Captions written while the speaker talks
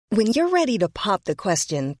When you're ready to pop the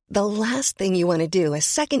question, the last thing you want to do is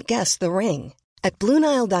second-guess the ring. At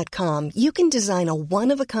BlueNile.com, you can design a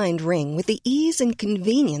one-of-a-kind ring with the ease and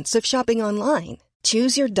convenience of shopping online.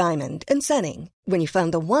 Choose your diamond and setting. When you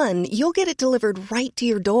find the one, you'll get it delivered right to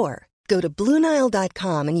your door. Go to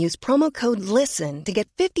BlueNile.com and use promo code LISTEN to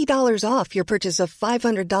get $50 off your purchase of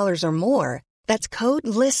 $500 or more. That's code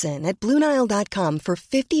LISTEN at BlueNile.com for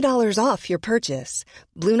 $50 off your purchase.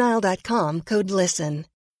 BlueNile.com, code LISTEN.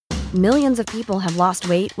 Millions of people have lost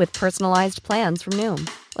weight with personalized plans from Noom.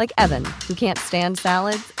 Like Evan, who can't stand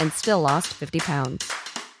salads and still lost 50 pounds.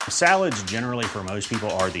 Salads generally for most people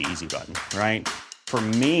are the easy button, right? For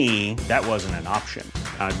me, that wasn't an option.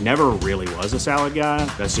 I never really was a salad guy.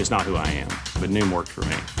 That's just not who I am. But Noom worked for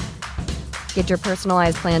me. Get your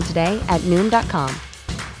personalized plan today at Noom.com.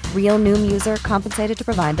 Real Noom user compensated to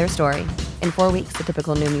provide their story. In 4 weeks, the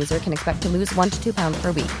typical Noom user can expect to lose 1 to 2 pounds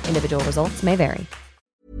per week. Individual results may vary.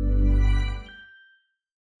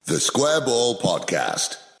 The Square Ball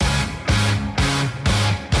Podcast.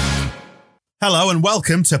 Hello and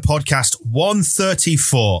welcome to podcast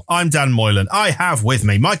 134. I'm Dan Moylan. I have with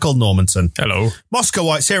me Michael Normanton. Hello. Moscow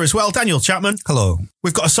White's here as well. Daniel Chapman. Hello.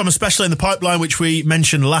 We've got a summer special in the pipeline, which we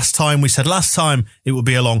mentioned last time. We said last time it would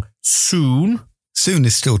be along soon. Soon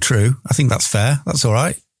is still true. I think that's fair. That's all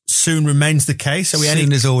right. Soon remains the case.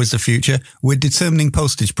 Soon is always the future. We're determining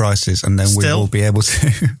postage prices and then we will be able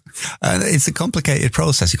to. And it's a complicated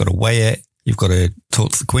process. You've got to weigh it. You've got to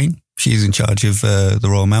talk to the Queen. She's in charge of the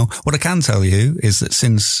Royal Mail. What I can tell you is that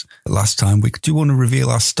since last time, do you want to reveal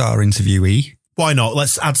our star interviewee? Why not?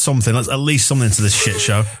 Let's add something. Let's at least something to this shit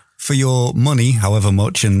show. For your money, however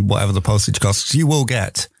much and whatever the postage costs, you will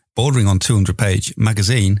get bordering on 200-page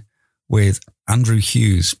magazine with Andrew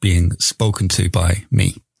Hughes being spoken to by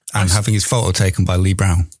me and having his photo taken by Lee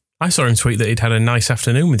Brown. I saw him tweet that he'd had a nice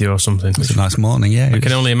afternoon with you or something. It was a nice morning, yeah. I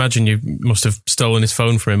can only imagine you must have stolen his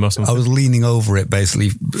phone from him or something. I was leaning over it, basically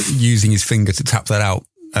using his finger to tap that out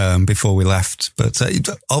before we left. But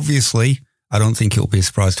obviously, I don't think it'll be a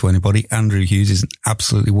surprise to anybody. Andrew Hughes is an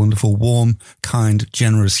absolutely wonderful, warm, kind,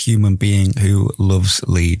 generous human being who loves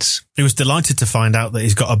Leeds. He was delighted to find out that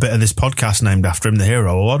he's got a bit of this podcast named after him, the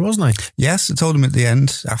Hero Award, wasn't he? Yes, I told him at the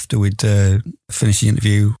end, after we'd finished the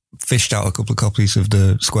interview, fished out a couple of copies of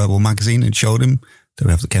the Square Ball magazine and showed him that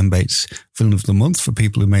we have the Ken Bates Film of the Month for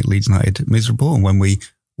people who make Leeds United miserable. And when we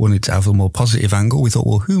wanted to have a more positive angle, we thought,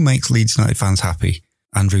 well, who makes Leeds United fans happy?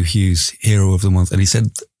 Andrew Hughes, Hero of the Month. And he said,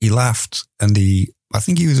 he laughed and I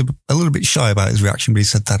think he was a little bit shy about his reaction, but he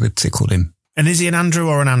said that had tickled him. And is he an Andrew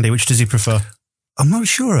or an Andy? Which does he prefer? I'm not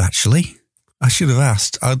sure, actually. I should have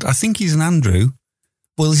asked. I think he's an Andrew.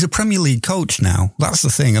 Well, he's a Premier League coach now. That's the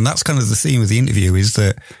thing. And that's kind of the theme of the interview is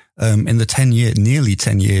that in the nearly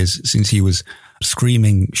 10 years since he was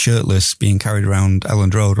screaming shirtless, being carried around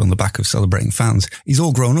Elland Road on the back of celebrating fans, he's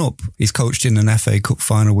all grown up. He's coached in an FA Cup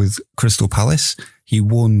final with Crystal Palace. He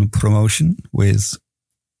won promotion with,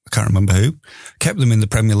 I can't remember who, kept them in the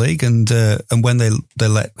Premier League. And when they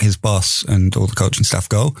let his boss and all the coaching staff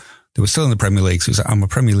go, they were still in the Premier League. So he's like, I'm a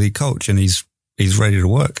Premier League coach and he's ready to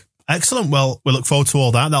work. Excellent. Well, we look forward to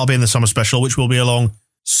all that. That'll be in the summer special, which will be along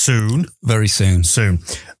soon. Very soon. Soon.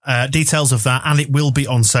 Details of that, and it will be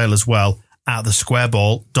on sale as well at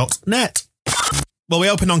thesquareball.net. Well, we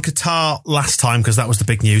opened on Qatar last time because that was the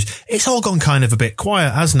big news. It's all gone kind of a bit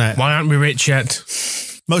quiet, hasn't it? Why aren't we rich yet?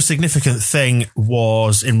 Most significant thing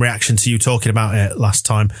was in reaction to you talking about it last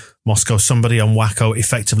time, Moscow, somebody on Wacko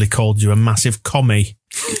effectively called you a massive commie.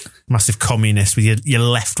 Massive communist with your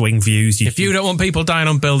left-wing views. If you don't want people dying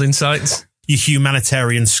on building sites. You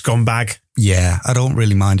humanitarian scumbag. Yeah, I don't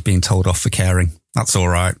really mind being told off for caring. That's all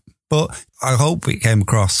right. But I hope it came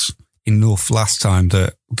across enough last time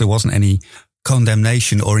that there wasn't any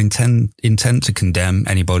condemnation or intent to condemn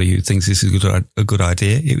anybody who thinks this is a good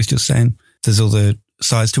idea. It was just saying there's other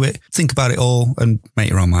sides to it. Think about it all and make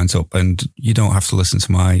your own minds up. And you don't have to listen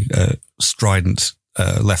to my strident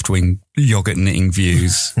left-wing yogurt knitting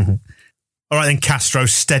views. All right then, Castro,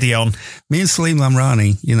 steady on. Me and Salim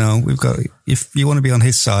Lamrani, we've got, if you want to be on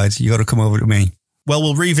his side, you got to come over to me. Well,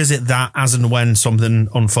 we'll revisit that as and when something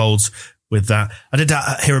unfolds with that. I did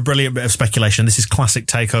hear a brilliant bit of speculation. This is classic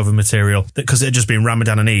takeover material because it had just been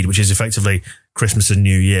Ramadan and Eid, which is effectively Christmas and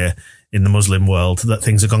New Year in the Muslim world, that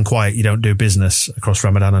things have gone quiet. You don't do business across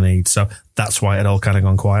Ramadan and Eid. So that's why it all kind of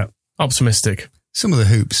gone quiet. Optimistic. Some of the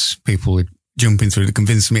hoops people are jumping through to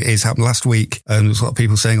convince me it is happened last week. There's a lot of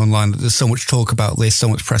people saying online that there's so much talk about this, so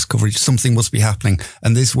much press coverage, something must be happening.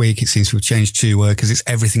 And this week it seems to have changed to, because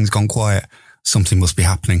everything's gone quiet, something must be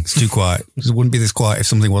happening. It's too quiet. It wouldn't be this quiet if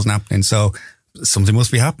something wasn't happening. So something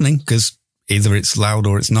must be happening because either it's loud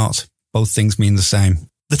or it's not. Both things mean the same.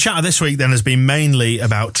 The chatter this week then has been mainly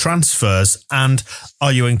about transfers, and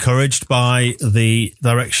are you encouraged by the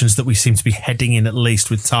directions that we seem to be heading in, at least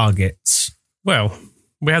with targets? Well,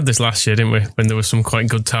 we had this last year, didn't we? When there were some quite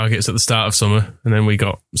good targets at the start of summer, and then we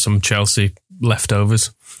got some Chelsea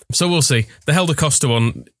leftovers. So we'll see. The Helder Costa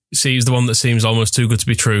one is the one that seems almost too good to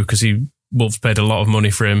be true, because Wolves paid a lot of money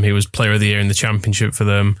for him. He was Player of the Year in the Championship for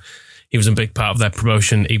them. He was a big part of their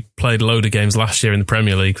promotion. He played a load of games last year in the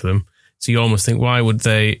Premier League for them. So you almost think, why would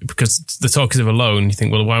they, because the talk is of a loan, you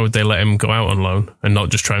think, well, why would they let him go out on loan and not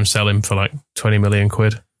just try and sell him for like 20 million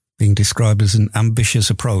quid? Being described as an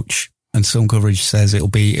ambitious approach, and some coverage says it will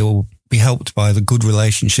be helped by the good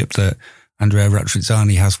relationship that Andrea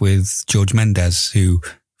Ratrizzani has with George Mendes, who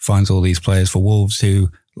finds all these players for Wolves,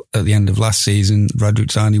 who at the end of last season,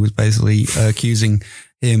 Ratrizzani was basically accusing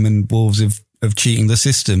him and Wolves of cheating the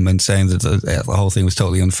system and saying that the whole thing was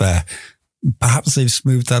totally unfair. Perhaps they've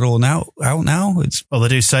smoothed that all out now. Well, they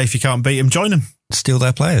do say if you can't beat them, join them. Steal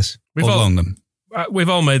their players or loan them. We've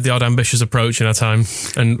all made the odd ambitious approach in our time,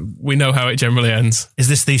 and we know how it generally ends. Is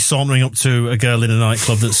this the sauntering up to a girl in a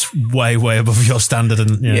nightclub that's way, way above your standard?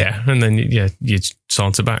 And and then you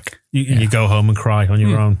saunter back. You go home and cry on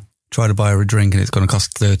your own. Try to buy her a drink and it's going to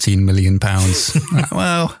cost £13 million.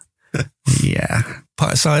 Well, yeah.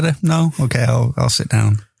 Pot of cider? No? Okay, I'll sit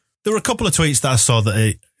down. There were a couple of tweets that I saw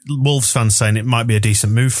that Wolves fans saying it might be a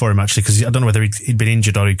decent move for him, actually, because I don't know whether he'd been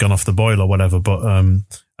injured or he'd gone off the boil or whatever, but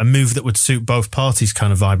a move that would suit both parties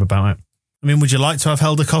kind of vibe about it. I mean, would you like to have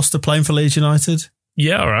Helder Costa playing for Leeds United?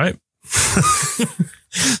 Yeah, all right.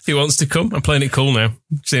 If he wants to come, I'm playing it cool now.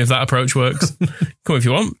 See if that approach works. Come if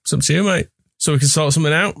you want. It's up to you, mate. So we can sort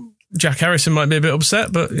something out. Jack Harrison might be a bit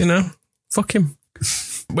upset, but, fuck him.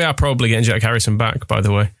 We are probably getting Jack Harrison back, by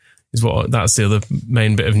the way. That's the other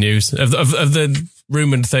main bit of news. Of the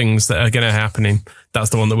rumoured things that are going to happen,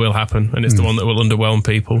 that's the one that will happen, and it's the one that will underwhelm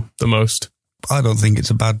people the most. I don't think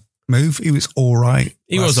it's a bad move. He was all right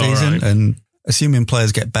last season, and assuming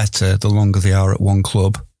players get better the longer they are at one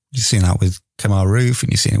club. You've seen that with Kemar Roof,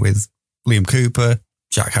 and you've seen it with Liam Cooper.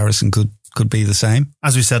 Jack Harrison could be the same.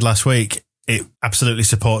 As we said last week, it absolutely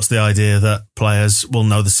supports the idea that players will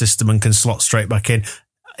know the system and can slot straight back in.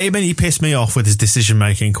 I mean, he pissed me off with his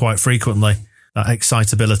decision-making quite frequently, that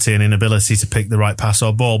excitability and inability to pick the right pass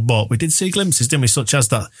or ball. But we did see glimpses, didn't we, such as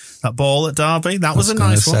that ball at Derby? That was a nice one.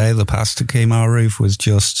 I was going to say, the pass to Kemar Roof was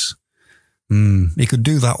just... he could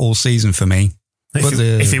do that all season for me.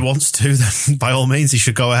 If he wants to, then by all means, he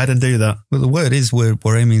should go ahead and do that. But the word is we're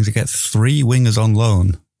aiming to get 3 wingers on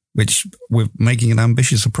loan, which we're making an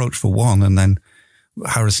ambitious approach for one, and then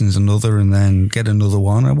Harrison's another, and then get another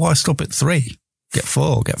one. And why stop at 3? Get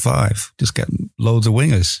 4, get 5. Just get loads of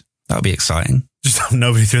wingers. That would be exciting. Just have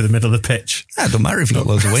nobody through the middle of the pitch. Yeah, it don't matter if you've got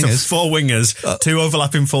loads of wingers. So 4 wingers, 2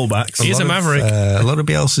 overlapping fullbacks. He's a maverick. A lot of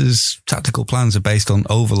Bielsa's tactical plans are based on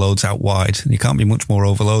overloads out wide, and you can't be much more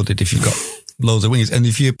overloaded if you've got loads of wingers. And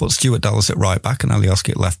if you put Stuart Dallas at right back and Alioski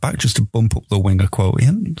at left back, just to bump up the winger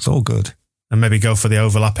quotient, it's all good. And maybe go for the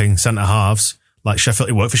overlapping centre halves, like Sheffield.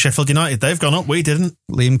 He worked for Sheffield United. They've gone up. We didn't.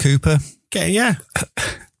 Liam Cooper. Yeah.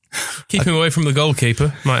 Keep him away from the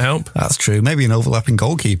goalkeeper might help. That's true. Maybe an overlapping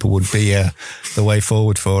goalkeeper would be the way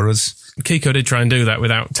forward for us. Kiko did try and do that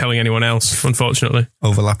without telling anyone else, unfortunately.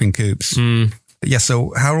 Overlapping coops. Yeah,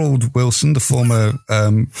 so Harold Wilson, the former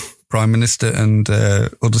Prime Minister and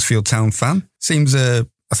Huddersfield Town fan, seems...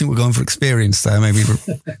 I think we're going for experience there. Maybe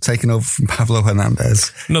we're taking over from Pablo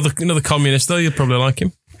Hernandez. Another communist, though. You'd probably like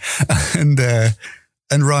him. And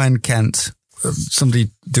Ryan Kent. Somebody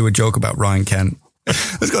do a joke about Ryan Kent.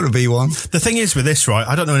 There's got to be one. The thing is with this, right,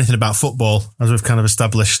 I don't know anything about football, as we've kind of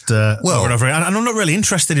established over and over. And I'm not really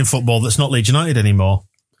interested in football that's not Leeds United anymore.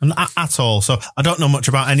 At all. So I don't know much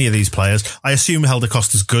about any of these players. I assume Helder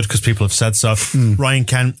Costa's good because people have said so. Ryan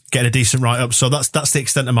Kent getting a decent write-up. So that's the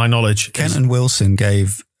extent of my knowledge. Kent and Wilson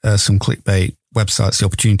gave some clickbait websites the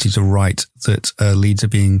opportunity to write that Leeds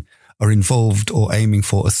are involved or aiming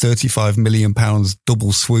for a £35 million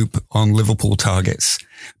double swoop on Liverpool targets.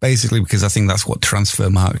 Basically because I think that's what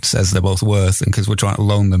Transfermarkt says they're both worth, and because we're trying to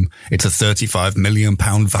loan them, it's a £35 million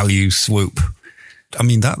value swoop. I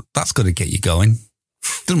mean, that's got to get you going.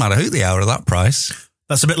 Doesn't matter who they are at that price.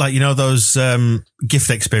 That's a bit like, those gift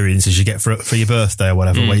experiences you get for your birthday or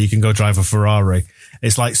whatever, where you can go drive a Ferrari.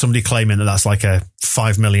 It's like somebody claiming that that's like a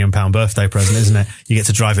 £5 million birthday present, isn't it? You get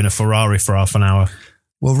to drive in a Ferrari for half an hour.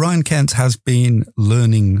 Well, Ryan Kent has been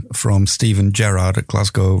learning from Stephen Gerrard at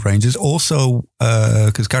Glasgow Rangers. Also,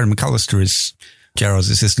 because Gary McAllister is Gerrard's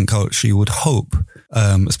assistant coach, you would hope,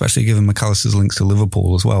 especially given McAllister's links to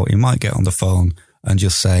Liverpool as well, he might get on the phone and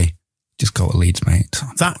just say, just go to Leeds, mate.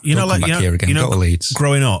 That, go to Leeds.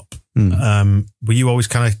 Growing up, Were you always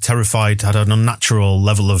kind of terrified, had an unnatural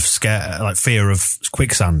level of fear of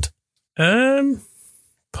quicksand?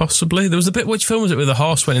 Possibly. There was a bit, which film was it where the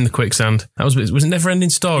horse went in the quicksand? That was it Never Ending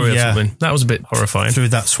Story or something? That was a bit horrifying. Through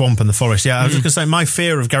that swamp and the forest. Yeah, I was just going to say, my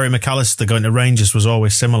fear of Gary McAllister going to Rangers was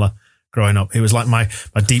always similar. Growing up, it was like my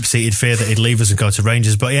deep-seated fear that he'd leave us and go to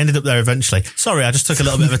Rangers, but he ended up there eventually. Sorry, I just took a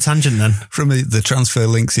little bit of a tangent then. From the transfer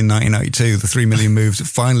links in 1992, the 3 million moves,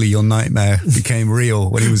 finally your nightmare became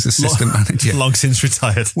real when he was assistant manager. Long since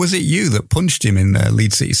retired. Was it you that punched him in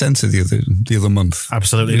Leeds City Centre the other month?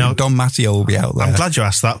 Absolutely no. Don Matteo will be out there. I'm glad you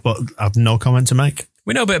asked that, but I've no comment to make.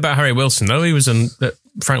 We know a bit about Harry Wilson, though. He was on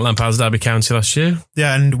Frank Lampard's Derby County last year.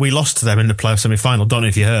 Yeah, and we lost to them in the playoff semi-final. Don't know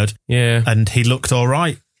if you heard. Yeah. And he looked all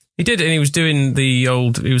right. He did, and he was doing he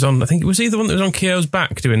was on, I think it was either one that was on Keogh's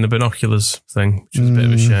back doing the binoculars thing, which was a bit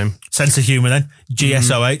of a shame. Sense of humour then.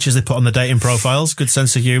 GSOH, as they put on the dating profiles. Good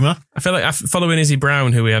sense of humour. I feel like following Izzy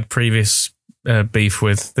Brown, who we had previous beef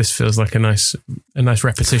with, this feels like a nice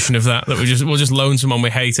repetition of that we'll just loan someone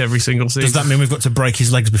we hate every single season. Does that mean we've got to break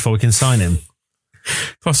his legs before we can sign him?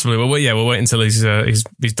 Possibly. Well, yeah, we'll wait until he's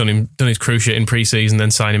done his cruise shit in pre-season,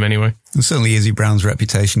 then sign him anyway. And certainly Izzy Brown's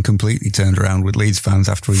reputation completely turned around with Leeds fans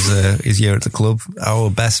after his year at the club.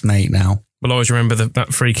 Our best mate now. We'll always remember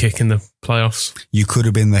that free kick in the playoffs. You could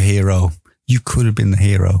have been the hero. You could have been the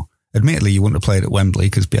hero. Admittedly, you wouldn't have played at Wembley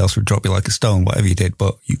because Bielsa would drop you like a stone, whatever you did,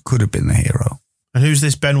 but you could have been the hero. And who's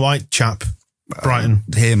this Ben White chap? Brighton.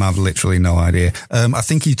 Him, I've literally no idea. I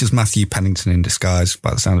think he's just Matthew Pennington in disguise,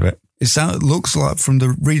 by the sound of it. It looks like, from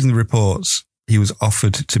reading the reports, he was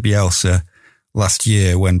offered to Bielsa last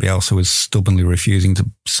year when Bielsa was stubbornly refusing to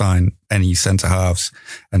sign any centre-halves.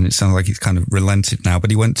 And it sounds like he's kind of relented now. But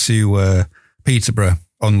he went to Peterborough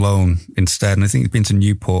on loan instead. And I think he's been to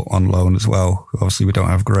Newport on loan as well. Obviously, we don't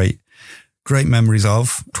have great memories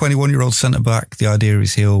of. 21-year-old centre-back, the idea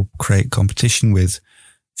is he'll create competition with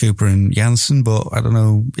Cooper and Janssen. But I don't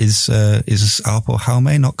know, is Arpo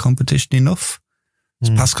Jaume not competition enough?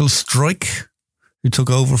 Pascal Struijk, who took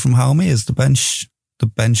over from Jaume as the bench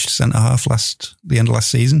centre half the end of last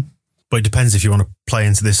season. But it depends if you want to play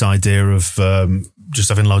into this idea of just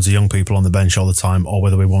having loads of young people on the bench all the time, or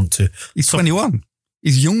whether we want to. He's 21.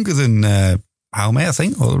 He's younger than Jaume, I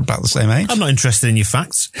think, or about the same age. I'm not interested in your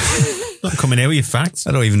facts. Not coming here with your facts.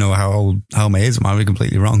 I don't even know how old Jaume is. I might be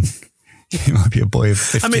completely wrong. He might be a boy of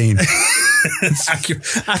 15. I mean,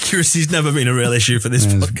 accuracy's never been a real issue for this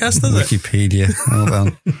podcast, has it? Wikipedia. Hold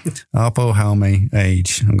on. Arpo Jaume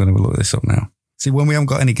age. I'm going to look this up now. See, when we haven't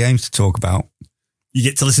got any games to talk about, you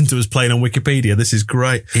get to listen to us playing on Wikipedia. This is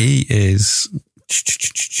great. He is...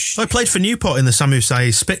 I played for Newport in the Samu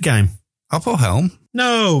Say Spit game. Arpo Helm?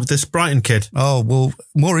 No, this Brighton kid. Oh, well,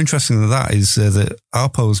 more interesting than that is that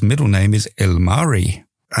Arpo's middle name is Ilmari.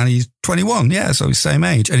 And he's 21, yeah, so he's same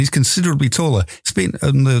age. And he's considerably taller. Speaking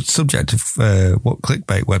on the subject of what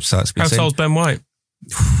clickbait websites been saying. How tall's Ben White?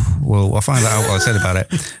 Well, I'll find out what I said about it.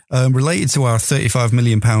 Related to our £35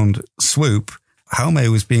 million swoop, Jaume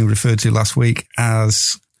was being referred to last week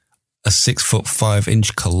as a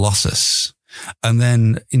 6'5" colossus. And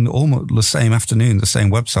then in almost the same afternoon, the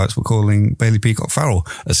same websites were calling Bailey Peacock-Farrell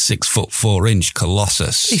a 6'4"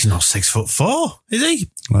 colossus. He's not 6'4", is he?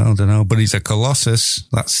 Well, I don't know, but he's a colossus.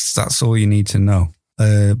 That's all you need to know.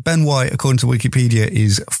 Ben White, according to Wikipedia,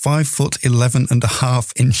 is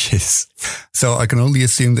 5'11.5". So I can only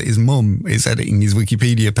assume that his mum is editing his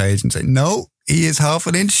Wikipedia page and saying, no, he is half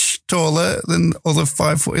an inch taller than other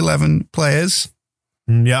 5'11" players.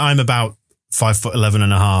 Yeah, I'm about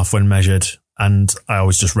 5'11.5" when measured. And I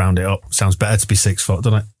always just round it up. Sounds better to be 6 foot,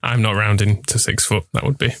 doesn't it? I'm not rounding to 6 foot. That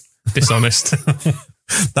would be dishonest.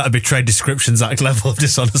 That'd be Trade Descriptions Act level of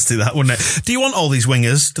dishonesty, that, wouldn't it? Do you want all these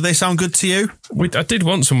wingers? Do they sound good to you? I did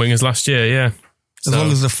want some wingers last year, yeah. As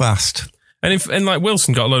long as they're fast. And like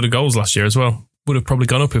Wilson got a load of goals last year as well. Would have probably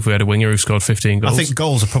gone up if we had a winger who scored 15 goals. I think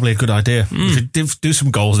goals are probably a good idea. We should do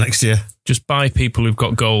some goals next year. Just buy people who've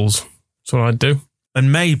got goals. That's what I'd do.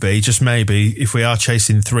 And maybe, just maybe, if we are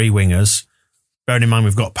chasing 3 wingers, bearing in mind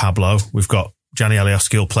we've got Pablo, we've got Gianni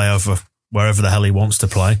Alioski will play over wherever the hell he wants to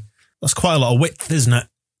play. That's quite a lot of width, isn't it?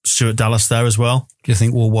 Stuart Dallas there as well. Do you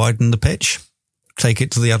think we'll widen the pitch? Take it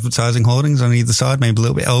to the advertising hoardings on either side, maybe a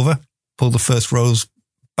little bit over, pull the first rows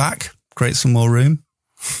back, create some more room.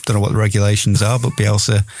 Don't know what the regulations are, but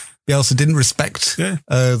Bielsa didn't respect. Yeah.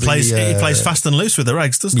 He plays fast and loose with the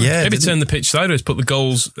regs, doesn't he? Yeah, maybe turn the pitch sideways, put the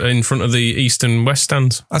goals in front of the east and west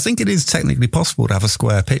stands. I think it is technically possible to have a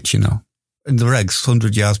square pitch, you know. In the regs,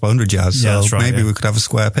 100 yards by 100 yards. So yeah, that's right, maybe we could have a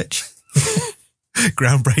square pitch.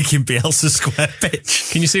 Groundbreaking Bielsa square pitch.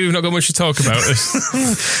 Can you see we've not got much to talk about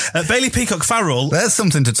this? Bailey Peacock Farrell. There's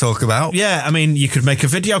something to talk about. Yeah, I mean, you could make a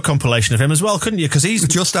video compilation of him as well, couldn't you? Because he's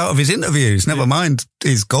just out of his interviews. Never mind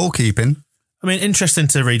his goalkeeping. I mean, interesting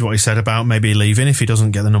to read what he said about maybe leaving if he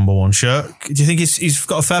doesn't get the number one shirt. Do you think he's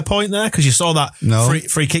got a fair point there? Because you saw that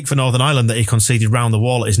free kick for Northern Ireland that he conceded round the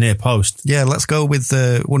wall at his near post. Yeah, let's go with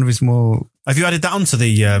one of his more... Have you added that onto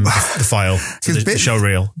the file, to the show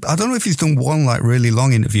reel? I don't know if he's done one really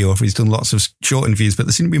long interview or if he's done lots of short interviews, but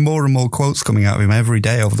there seem to be more and more quotes coming out of him every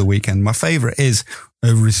day over the weekend. My favourite is,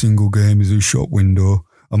 every single game is a shop window.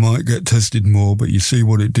 I might get tested more, but you see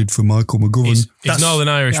what it did for Michael McGovern. He's Northern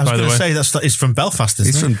Irish, by the way. I was going to say, it's from Belfast, isn't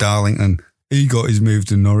it? It's from Darlington. He got his move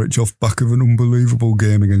to Norwich off back of an unbelievable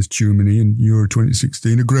game against Germany in Euro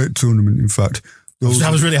 2016. A great tournament, in fact. I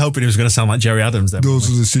was really hoping he was going to sound like Jerry Adams then. Well,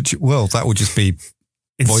 that would just be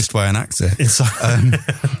voiced by an actor.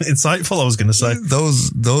 Insightful, I was going to say.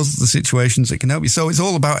 Those are the situations that can help you. So it's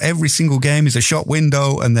all about every single game is a shop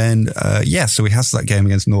window. And then, so he has that game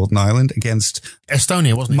against Northern Ireland, against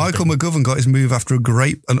Estonia, wasn't it? Michael McGovern got his move after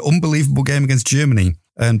an unbelievable game against Germany.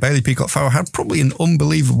 And Bailey Peacock Farrell had probably an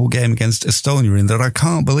unbelievable game against Estonia in that I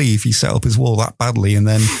can't believe he set up his wall that badly and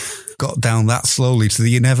then got down that slowly to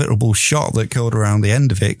the inevitable shot that killed around the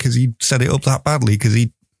end of it because he set it up that badly because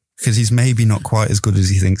he's maybe not quite as good as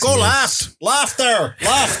he thinks. Go left! Left there!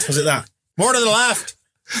 Left! Was it that? More to the left!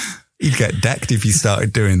 He'd get decked if he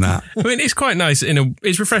started doing that. I mean, it's quite nice.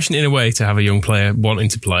 It's refreshing in a way to have a young player wanting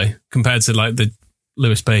to play compared to like the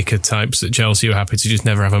Lewis Baker types at Chelsea who are happy to just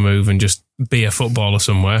never have a move and just be a footballer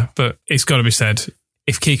somewhere. But it's got to be said,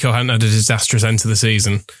 if Kiko hadn't had a disastrous end to the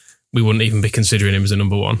season, we wouldn't even be considering him as a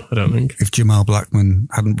number one, I don't think. If Jamal Blackman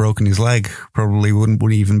hadn't broken his leg, probably wouldn't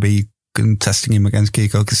even be contesting him against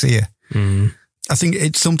Kiko Casilla. I think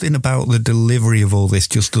it's something about the delivery of all this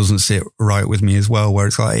just doesn't sit right with me as well, where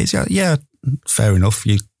it's like, yeah, fair enough,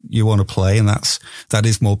 you want to play, and that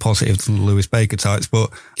is more positive than the Lewis Baker types, but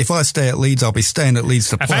if I stay at Leeds, I'll be staying at Leeds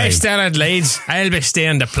to play. If I stay at Leeds, I'll be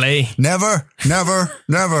staying to play. Never.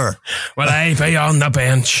 Will I be on the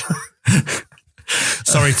bench?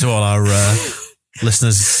 Sorry to all our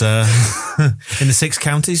listeners in the 6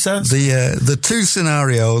 counties, sir. The two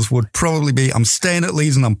scenarios would probably be I'm staying at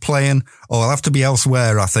Leeds and I'm playing, or I'll have to be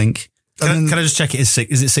elsewhere, I think. Can I just check it? Is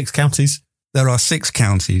it 6 counties? There are 6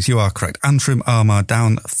 counties. You are correct. Antrim, Armagh,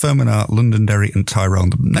 Down, Fermanagh, Londonderry and Tyrone.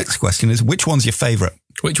 The next question is, which one's your favourite?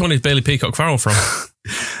 Which one is Bailey Peacock Farrell from?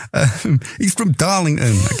 He's from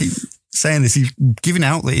Darlington. I keep saying this. He's giving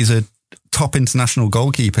out that he's a top international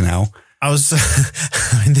goalkeeper now.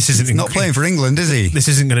 He's not playing for England, is he? This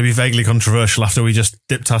isn't going to be vaguely controversial after we just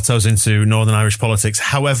dipped our toes into Northern Irish politics.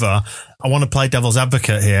 However, I want to play devil's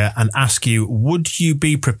advocate here and ask you, would you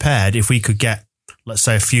be prepared if we could get, let's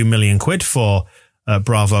say, a few million quid for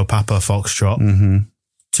Bravo Papa Foxtrot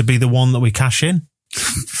to be the one that we cash in?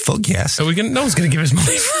 Fuck yes. No one's going to give us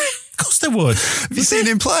money for it. Of course they would. Have you seen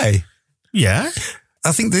him play? Yeah.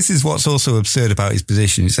 I think this is what's also absurd about his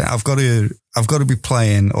position. He's saying, I've got to be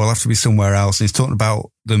playing, or I'll have to be somewhere else. And he's talking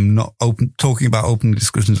about them talking about open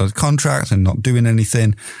discussions on his contract and not doing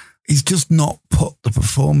anything. He's just not put the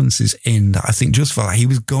performances in that I think just for he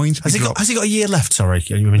was going to be dropped. Has he got a year left? Sorry,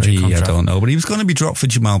 you mentioned contract. I don't know, but he was going to be dropped for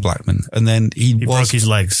Jamal Blackman, and then he broke his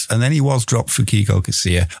legs, and then he was dropped for Kiko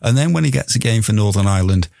Casilla, and then when he gets a game for Northern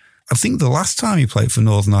Ireland. I think the last time he played for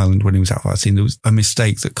Northern Ireland when he was out of that team, there was a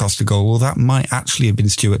mistake that cost a goal. Well, that might actually have been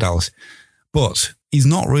Stuart Dallas. But he's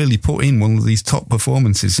not really put in one of these top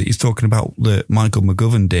performances that he's talking about that Michael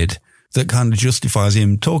McGovern did that kind of justifies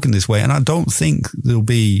him talking this way. And I don't think there'll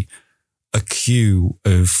be a queue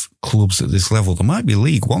of clubs at this level. There might be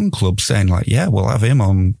League One clubs saying like, yeah, we'll have him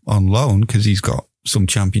on loan because he's got some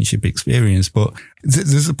championship experience. But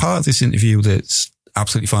there's a part of this interview that's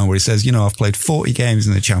absolutely fine where he says, I've played 40 games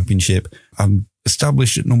in the championship. I'm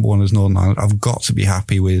established at number one as Northern Ireland. I've got to be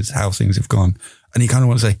happy with how things have gone. And he kind of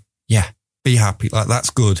wants to say, yeah, be happy. Like, that's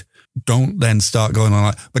good. Don't then start going on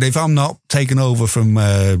like, but if I'm not taking over from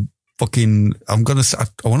I want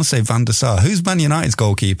to say Van der Sar. Who's Man United's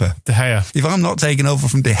goalkeeper? De Gea. If I'm not taking over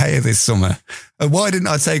from De Gea this summer, why didn't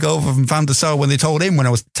I take over from Van der Sar when they told him when I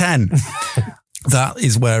was 10? That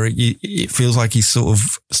is where it feels like he's sort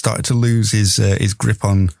of started to lose his grip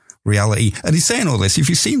on reality. And he's saying all this. If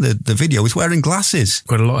you've seen the video, he's wearing glasses.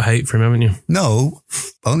 Got a lot of hate for him, haven't you? No,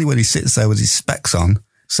 only when he sits there with his specs on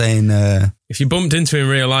saying... if you bumped into him in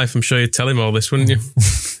real life, I'm sure you'd tell him all this, wouldn't you?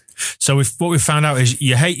 So what we've found out is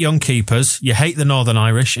you hate young keepers, you hate the Northern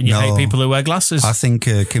Irish, and you hate people who wear glasses. I think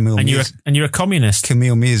Kamil and you're a communist.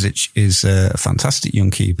 Kamil Mirzic is a fantastic young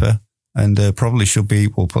keeper. and probably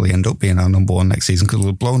will probably end up being our number one next season, because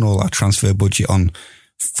we've blown all our transfer budget on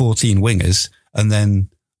 14 wingers, and then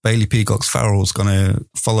Bailey Peacock-Farrell's going to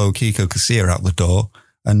follow Kiko Casilla out the door,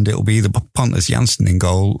 and it'll be either Pontus Jansson in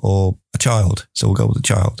goal or a child. So we'll go with the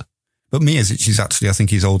child. But Miasic is actually, I think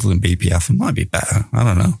he's older than BPF and might be better. I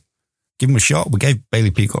don't know. Give him a shot. We gave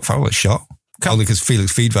Bailey Peacock-Farrell a shot. Only because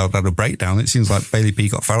Felix Friedveld had a breakdown. It seems like Bailey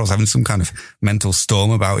Peacock-Farrell's having some kind of mental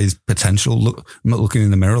storm about his potential. Looking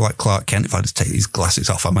in the mirror like Clark Kent. If I just take these glasses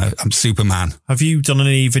off, I'm Superman. Have you done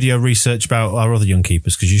any video research about our other young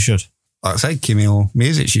keepers? Because you should. Like I say, Kimil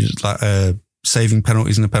Miasic, she's like saving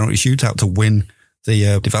penalties in a penalty shootout to win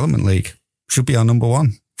the Development League. Should be our number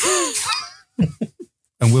one.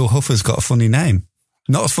 And Will Huffer's got a funny name.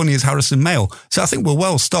 Not as funny as Harrison Mayle. So I think we're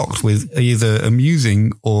well stocked with either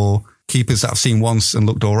amusing or keepers that I've seen once and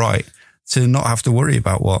looked all right, to not have to worry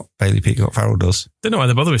about what Bailey Peacock-Farrell does. Don't know why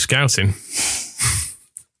they bother with scouting.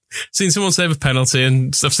 Seen someone save a penalty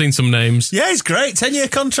and I've seen some names. Yeah, he's great. 10-year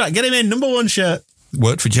contract. Get him in. Number one shirt.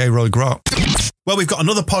 Worked for J. Roy Grott. Well, we've got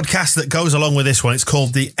another podcast that goes along with this one. It's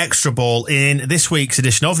called The Extra Ball. In this week's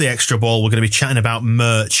edition of The Extra Ball, we're going to be chatting about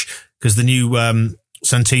merch, because the new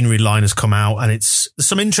centenary line has come out, and it's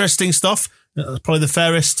some interesting stuff. That's probably the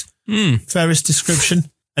fairest description.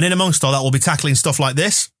 And in amongst all that, we'll be tackling stuff like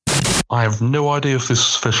this. I have no idea if this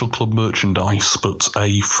is official club merchandise, but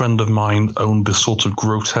a friend of mine owned this sort of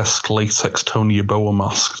grotesque latex Tony Yeboah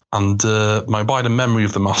mask. And my abiding memory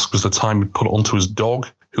of the mask was the time he put it onto his dog,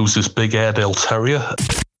 who's this big Airedale Terrier.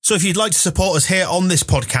 So if you'd like to support us here on this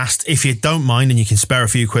podcast, if you don't mind and you can spare a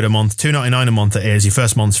few quid a month, $2.99 a month it is, your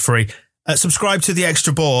first month's free. Subscribe to The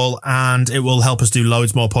Extra Ball and it will help us do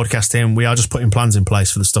loads more podcasting. We are just putting plans in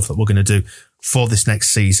place for the stuff that we're going to do for this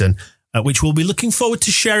next season, which we'll be looking forward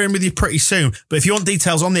to sharing with you pretty soon. But if you want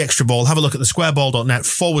details on The Extra Ball, have a look at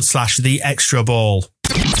thesquareball.net/The Extra Ball.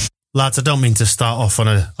 Lads, I don't mean to start off on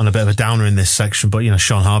a bit of a downer in this section, but,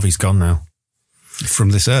 Sean Harvey's gone now.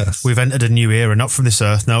 From this earth. We've entered a new era, not from this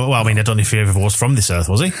earth. No, well, I mean, I don't know if he ever was from this earth,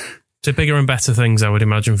 was he? To bigger and better things, I would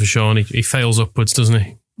imagine, for Sean. He fails upwards, doesn't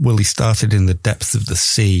he? Well, he started in the depths of the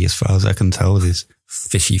sea, as far as I can tell, with his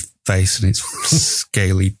fishy face and his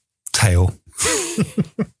scaly tail.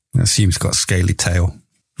 I assume he's got a scaly tail.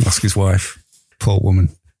 Ask his wife. Poor woman.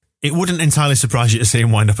 It wouldn't entirely surprise you to see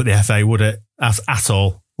him wind up at the FA, would it? At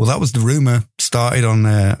all? Well, that was the rumour started on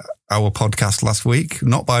our podcast last week.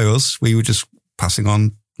 Not by us. We were just passing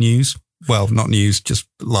on news. Well, not news, just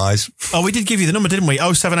lies. Oh, we did give you the number, didn't we?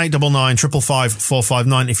 07899 555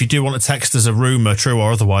 459. If you do want to text us a rumour, true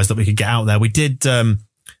or otherwise, that we could get out there. We did,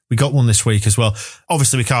 we got one this week as well.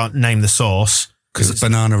 Obviously, we can't name the source. Because it's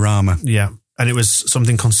Bananarama. Yeah. And it was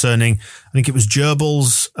something concerning, I think it was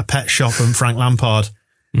gerbils, a pet shop, and Frank Lampard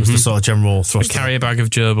was the sort of general thrust. Carry a bag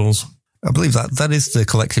of gerbils. I believe that is the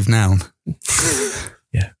collective noun.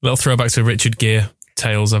 Yeah. Little throwback to Richard Gere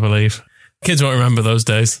tales, I believe. Kids won't remember those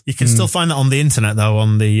days. You can still find that on the internet, though,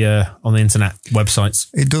 on the internet websites.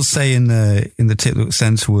 It does say in the tip that was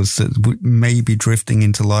sent to us that we may be drifting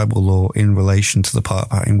into libel law in relation to the part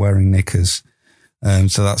about him wearing knickers.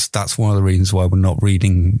 So that's one of the reasons why we're not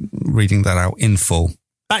reading that out in full.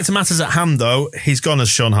 Back to matters at hand, though. He's gone as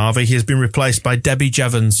Sean Harvey. He has been replaced by Debbie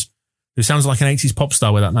Jevons, who sounds like an 80s pop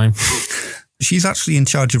star with that name. She's actually in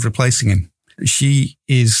charge of replacing him. She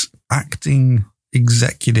is acting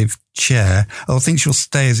executive chair. I think she'll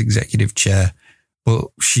stay as executive chair, but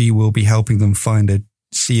she will be helping them find a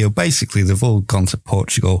CEO. Basically, they've all gone to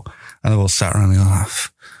Portugal and they've all sat around and gone,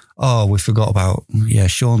 oh, we forgot about,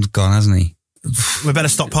 Sean's gone, hasn't he? We better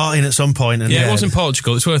stop partying at some point. And it was in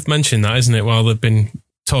Portugal. It's worth mentioning that, isn't it? While they've been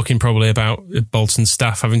talking probably about Bolton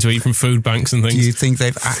staff having to eat from food banks and things. Do you think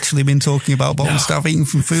they've actually been talking about Bolton staff eating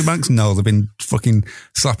from food banks? No, they've been fucking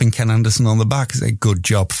slapping Ken Anderson on the back and say, good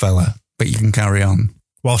job, fella, but you can carry on.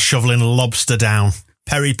 While shoveling lobster down.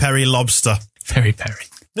 Peri lobster. Peri.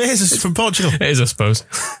 It is from Portugal. It is, I suppose.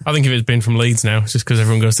 I think if it's been from Leeds now, it's just because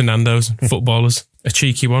everyone goes to Nando's. Footballers. A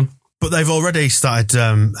cheeky one. But they've already started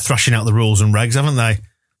thrashing out the rules and regs, haven't they?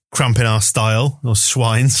 Cramping our style, those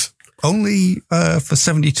swines. Only for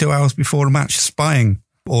 72 hours before a match, spying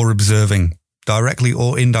or observing, directly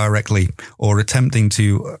or indirectly, or attempting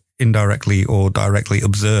to indirectly or directly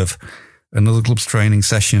observe another club's training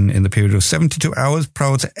session in the period of 72 hours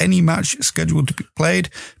prior to any match scheduled to be played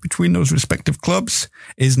between those respective clubs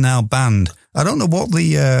is now banned. I don't know what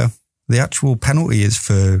the actual penalty is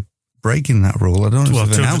for breaking that rule. I don't know if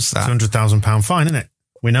they've announced that. £200,000 fine, isn't it?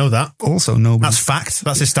 We know that. Also, that's fact.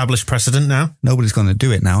 That's established precedent now. Nobody's going to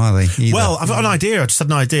do it now, are they? Either. Well, I've got an idea. I just had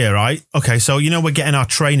an idea, right? Okay, so we're getting our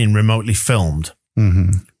training remotely filmed.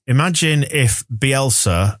 Mm-hmm. Imagine if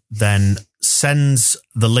Bielsa then sends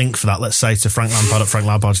the link for that, let's say, to Frank Lampard at Frank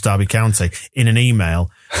Lampard's Derby County in an email.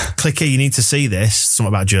 Click here, you need to see this. Something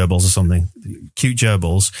about gerbils or something. Cute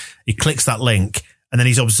gerbils. He clicks that link and then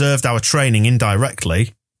he's observed our training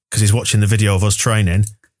indirectly because he's watching the video of us training.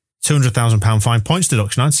 £200,000 fine, points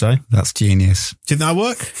deduction, I'd say. That's genius. Do you think that'll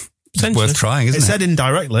work? It's worth trying, isn't it? It said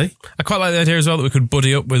indirectly. I quite like the idea as well that we could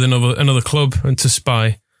buddy up with another club and to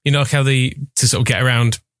spy. You know, like how to sort of get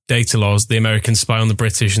around data laws, the Americans spy on the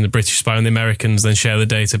British and the British spy on the Americans, then share the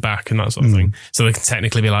data back and that sort of thing. So they can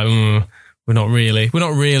technically be like, we're not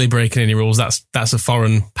really breaking any rules. That's a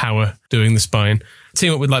foreign power doing the spying.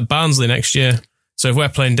 Team up with like Barnsley next year. So if we're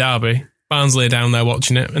playing Derby, Barnsley are down there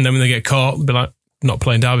watching it, and then when they get caught, they'll be like, not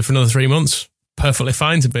playing Derby for another 3 months. Perfectly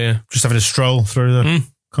fine to be here. Just having a stroll through the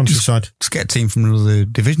countryside. Just get a team from another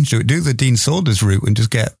division to do it. Do the Dean Saunders route and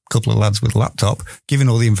just get a couple of lads with a laptop, giving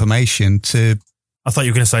all the information to... I thought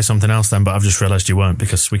you were going to say something else then, but I've just realised you weren't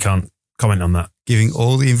because we can't comment on that. Giving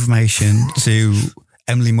all the information to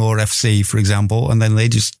Emily Moore FC, for example, and then they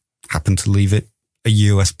just happen to leave it a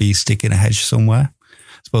USB stick in a hedge somewhere.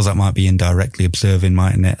 I suppose that might be indirectly observing,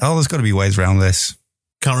 mightn't it? Oh, there's got to be ways around this.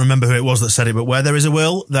 Can't remember who it was that said it, but where there is a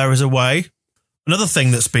will, there is a way. Another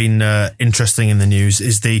thing that's been interesting in the news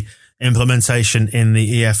is the implementation in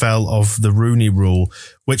the EFL of the Rooney Rule,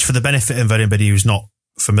 which for the benefit of anybody who's not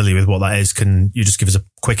familiar with what that is, can you just give us a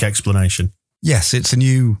quick explanation? Yes, it's a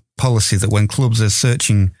new policy that when clubs are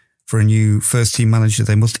searching for a new first-team manager,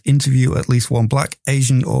 they must interview at least one black,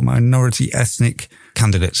 Asian or minority ethnic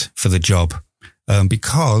candidate for the job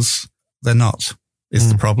because they're not,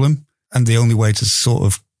 is the problem. And the only way to sort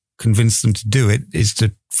of convince them to do it is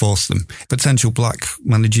to force them. Potential black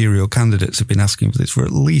managerial candidates have been asking for this for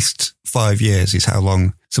at least 5 years is how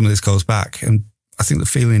long some of this goes back. And I think the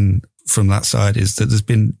feeling from that side is that there's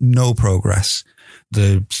been no progress.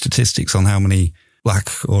 The statistics on how many black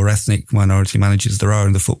or ethnic minority managers there are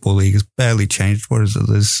in the Football League has barely changed. What is it?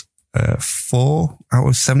 There's 4 out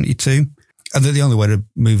of 72. And that the only way to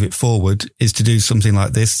move it forward is to do something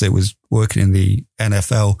like this that was working in the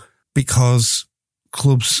NFL, because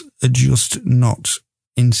clubs are just not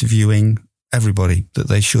interviewing everybody that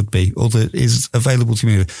they should be or that is available to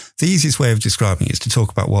me. The easiest way of describing it is to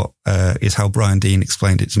talk about what is how Brian Dean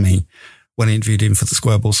explained it to me when I interviewed him for the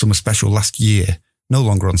Square Ball Summer Special last year. No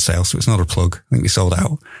longer on sale, so it's not a plug. I think we sold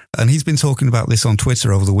out. And he's been talking about this on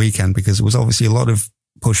Twitter over the weekend because there was obviously a lot of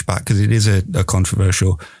pushback because it is a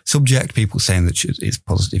controversial subject. People saying that it's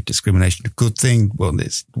positive discrimination a good thing. Well,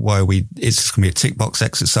 it's just going to be a tick box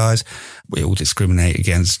exercise. We all discriminate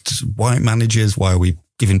against white managers. Why are we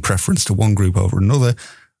giving preference to one group over another?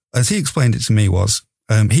 As he explained it to me was,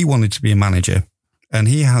 he wanted to be a manager and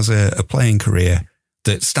he has a playing career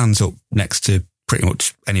that stands up next to pretty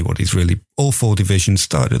much anybody's really. All 4 divisions,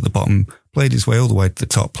 started at the bottom, played his way all the way to the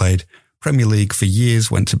top, played Premier League for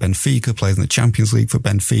years, went to Benfica, played in the Champions League for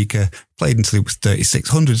Benfica, played until he was 36,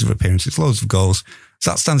 hundreds of appearances, loads of goals.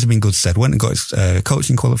 So that stands him in good stead. Went and got his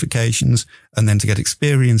coaching qualifications, and then to get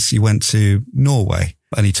experience, he went to Norway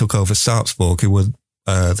and he took over Sarpsborg, who were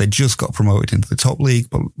they just got promoted into the top league,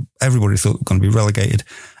 but everybody thought they were going to be relegated.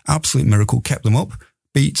 Absolute miracle, kept them up.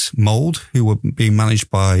 Beat Molde, who were being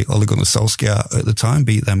managed by Ole Gunnar Solskjaer at the time,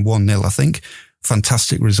 beat them 1-0, I think.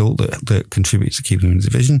 Fantastic result that contributed to keeping them in the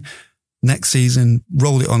division. Next season,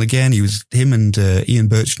 rolled it on again. Him and Ian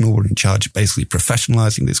Birchnell were in charge of basically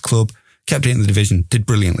professionalising this club, kept it in the division, did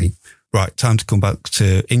brilliantly. Right, time to come back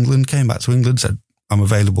to England, came back to England, said, I'm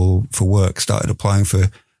available for work, started applying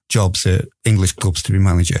for jobs at English clubs to be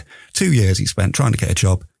manager. 2 years he spent trying to get a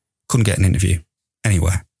job, couldn't get an interview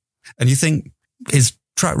anywhere. And you think his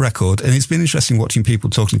track record, and it's been interesting watching people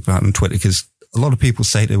talking about it on Twitter because a lot of people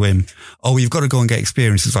say to him, oh, you've got to go and get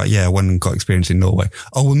experience. It's like, yeah, I went and got experience in Norway.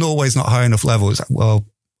 Oh, well, Norway's not high enough level. It's like, well,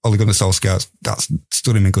 Ole Gunnar Solskjaer, that's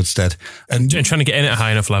stood him in good stead. And trying to get in at a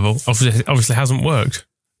high enough level obviously hasn't worked.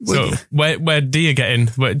 So where do you get in?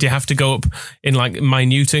 Do you have to go up in like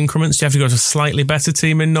minute increments? Do you have to go to a slightly better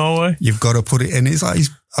team in Norway? You've got to put it in. It's like,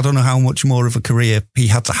 I don't know how much more of a career he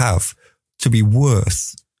had to have to be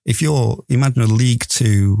worth. If imagine a League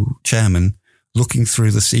Two chairman looking through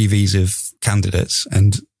the CVs of candidates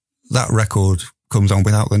and that record comes on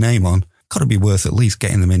without the name on, got to be worth at least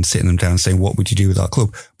getting them in, sitting them down and saying, what would you do with our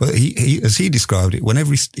club? But he as he described it,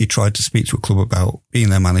 whenever he tried to speak to a club about being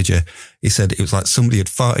their manager, he said it was like somebody had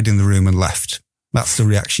farted in the room and left. That's the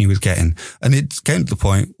reaction he was getting. And it came to the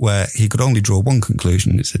point where he could only draw one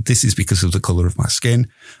conclusion. It said, this is because of the colour of my skin.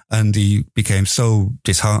 And he became so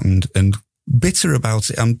disheartened and bitter about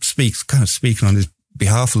it. I'm kind of speaking on his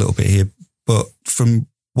behalf a little bit here, but from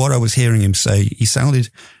what I was hearing him say, he sounded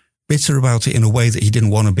bitter about it in a way that he didn't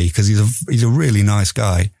want to be, because he's a really nice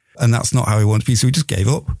guy. And that's not how he wanted to be. So he just gave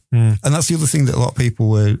up. And that's the other thing that a lot of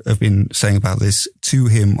people have been saying about this to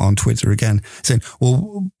him on Twitter again, saying,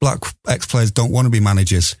 well, black ex-players don't want to be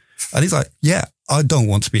managers. And he's like, yeah, I don't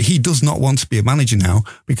want to be. He does not want to be a manager now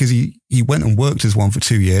because he went and worked as one for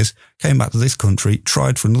 2 years, came back to this country,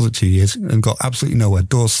 tried for another 2 years and got absolutely nowhere,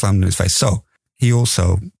 doors slammed in his face. So he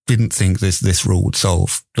also didn't think this rule would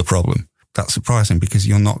solve the problem. That's surprising because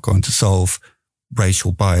you're not going to solve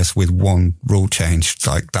racial bias with one rule change. It's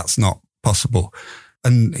like, that's not possible.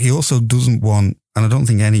 And he also doesn't want, and I don't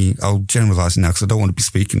think I'll generalise it now because I don't want to be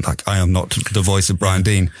speaking like I am not the voice of Brian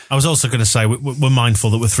Deane. I was also going to say, we're mindful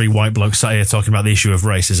that we're three white blokes sat here talking about the issue of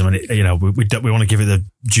racism, and we want to give it the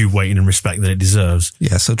due weight and respect that it deserves.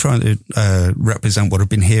 Yeah, so trying to represent what I've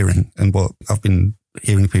been hearing and what I've been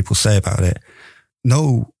hearing people say about it.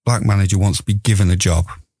 No black manager wants to be given a job.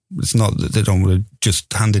 It's not that they don't want to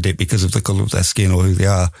just handed it because of the colour of their skin or who they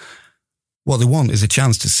are. What they want is a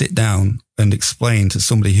chance to sit down and explain to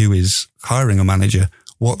somebody who is hiring a manager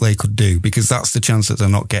what they could do, because that's the chance that they're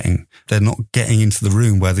not getting. They're not getting into the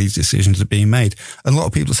room where these decisions are being made. And a lot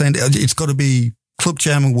of people are saying it's got to be club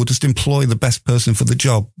chairman will just employ the best person for the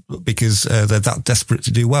job because they're that desperate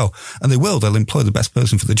to do well. And they will. They'll employ the best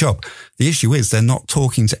person for the job. The issue is they're not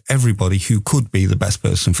talking to everybody who could be the best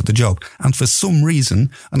person for the job. And for some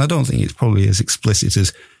reason, and I don't think it's probably as explicit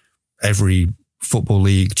as every Football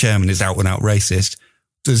League chairman is out and out racist,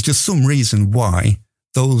 there's just some reason why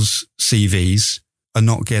those CVs are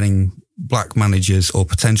not getting black managers or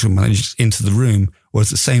potential managers into the room, whereas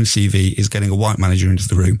the same CV is getting a white manager into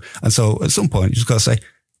the room. And so at some point, you just got to say,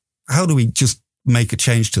 how do we just make a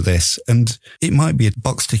change to this? And it might be a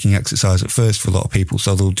box ticking exercise at first for a lot of people.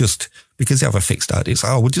 So they'll just, because they have a fixed idea, it's,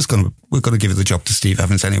 we're going to give the job to Steve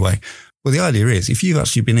Evans anyway. Well, the idea is if you've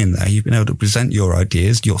actually been in there, you've been able to present your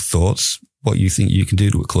ideas, your thoughts, what you think you can do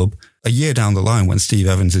to a club. A year down the line, when Steve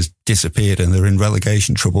Evans has disappeared and they're in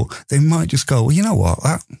relegation trouble, they might just go, well, you know what?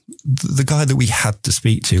 The guy that we had to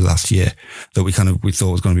speak to last year that we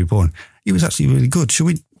thought was going to be born, he was actually really good. Should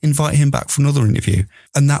we invite him back for another interview?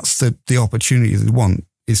 And that's the opportunity that we want,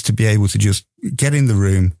 is to be able to just get in the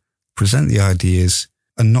room, present the ideas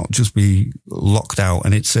and not just be locked out.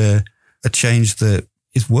 And it's a change that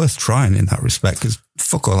is worth trying in that respect, because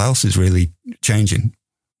fuck all else is really changing.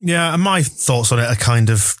 Yeah, and my thoughts on it are kind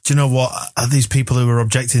of, do you know what? Are these people who are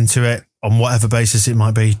objecting to it, on whatever basis it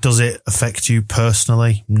might be, does it affect you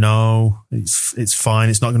personally? No, it's fine.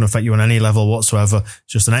 It's not going to affect you on any level whatsoever. It's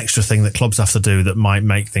just an extra thing that clubs have to do that might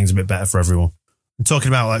make things a bit better for everyone. And talking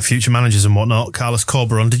about like future managers and whatnot, Carlos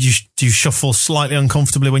Corberán, do you shuffle slightly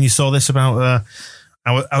uncomfortably when you saw this about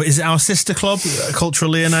is it our sister club,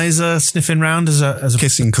 Cultural Leonesa, sniffing round as a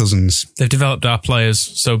kissing cousins? They've developed our players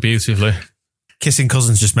so beautifully. Kissing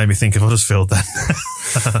cousins just made me think of Huddersfield then.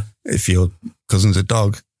 If your cousin's a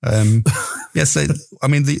dog. Yes,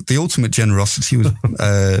 the ultimate generosity was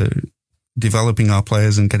developing our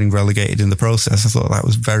players and getting relegated in the process. I thought that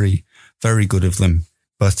was very, very good of them.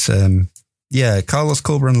 But Carlos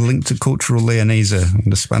Corberán linked to Cultural Leonesa in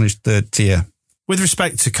the Spanish third tier. With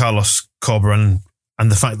respect to Carlos Corberán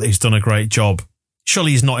and the fact that he's done a great job, surely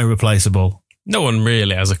he's not irreplaceable. No one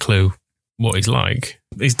really has a clue what he's like.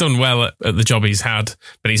 He's done well at the job he's had,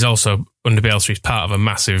 but he's also, under Bielsa, he's part of a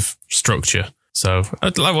massive structure. So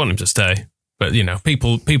I want him to stay. But,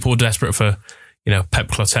 people were desperate for, Pep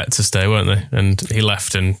Clotet to stay, weren't they? And he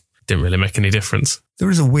left and didn't really make any difference. There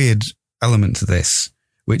is a weird element to this,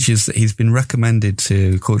 which is that he's been recommended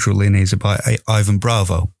to Cultural Leonesa by Ivan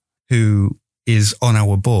Bravo, who is on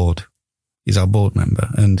our board. He's our board member,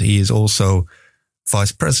 and he is also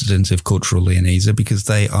vice president of Cultural Leonesa because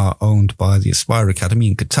they are owned by the Aspire Academy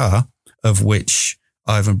in Qatar, of which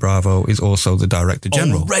Ivan Bravo is also the director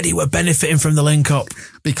general. Already we're benefiting from the link up.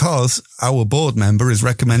 Because our board member is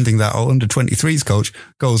recommending that our under-23s coach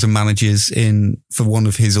goes and manages for one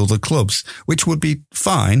of his other clubs, which would be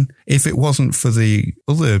fine if it wasn't for the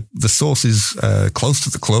sources close to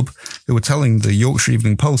the club who were telling the Yorkshire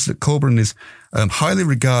Evening Post that Corberán is highly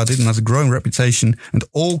regarded and has a growing reputation, and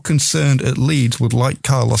all concerned at Leeds would like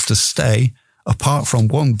Carlos to stay, apart from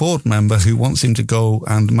one board member who wants him to go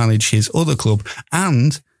and manage his other club.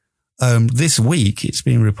 And this week, it's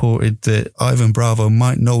been reported that Ivan Bravo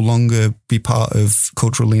might no longer be part of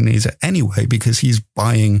Cultural Leonesa anyway, because he's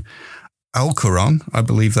buying Alcorcon, I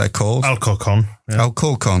believe they're called. Alcorcon. Yeah.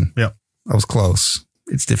 Alcorcon. Yeah. I was close.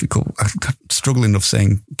 It's difficult. I'm struggling of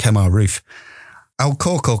saying Kemar Roof.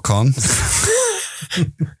 Alcorcon.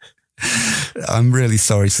 I'm really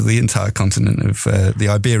sorry to the entire continent of the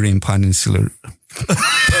Iberian Peninsula.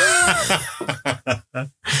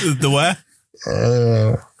 The where?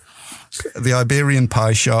 the Iberian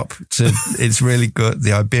Pie Shop. It's really good.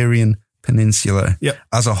 The Iberian Peninsula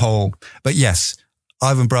as a whole. But yes,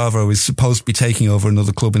 Ivan Bravo is supposed to be taking over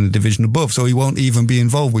another club in the division above, so he won't even be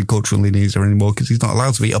involved with Cultural Indonesia anymore because he's not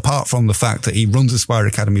allowed to be, apart from the fact that he runs Aspire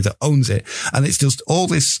Academy that owns it. And it's just all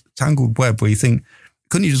this tangled web where you think,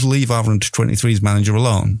 couldn't you just leave our under-23s manager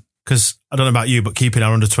alone? Because I don't know about you, but keeping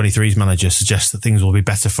our under-23s manager suggests that things will be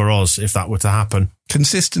better for us if that were to happen.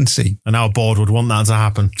 Consistency. And our board would want that to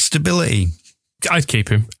happen. Stability. I'd keep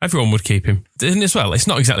him. Everyone would keep him. And as well, it's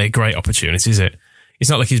not exactly a great opportunity, is it? It's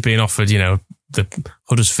not like he's being offered, the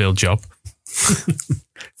Huddersfield job,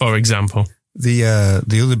 for example. The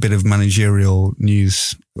other bit of managerial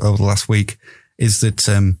news over the last week is that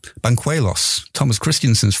Banquelos, Thomas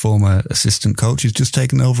Christiansen's former assistant coach, has just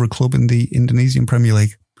taken over a club in the Indonesian Premier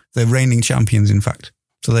League. They're reigning champions, in fact.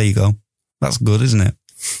 So there you go. That's good, isn't it?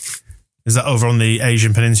 Is that over on the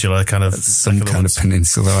Asian Peninsula? Some kind of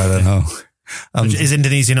peninsula, I don't know. Is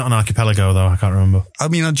Indonesia not an archipelago, though? I can't remember. I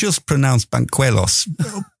mean, I just pronounced Banquelos,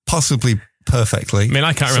 possibly perfectly. I mean,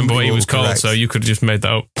 I can't remember what he was called, so you could have just made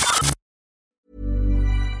that up.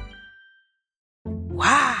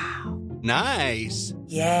 Wow. Nice.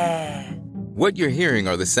 Yeah. What you're hearing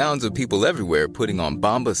are the sounds of people everywhere putting on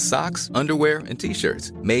Bombas socks, underwear, and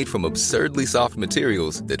T-shirts made from absurdly soft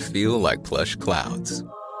materials that feel like plush clouds.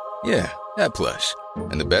 Yeah, that plush.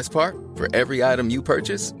 And the best part? For every item you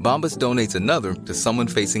purchase, Bombas donates another to someone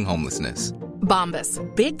facing homelessness. Bombas.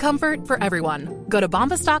 Big comfort for everyone. Go to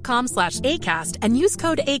bombas.com/ACAST and use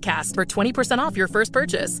code ACAST for 20% off your first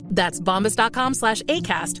purchase. That's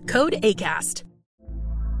bombas.com/ACAST. Code ACAST.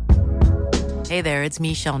 Hey there, it's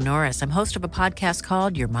Michelle Norris. I'm host of a podcast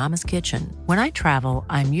called Your Mama's Kitchen. When I travel,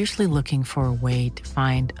 I'm usually looking for a way to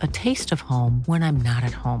find a taste of home when I'm not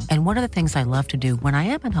at home. And one of the things I love to do when I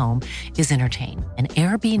am at home is entertain. And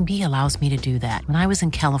Airbnb allows me to do that. When I was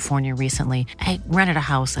in California recently, I rented a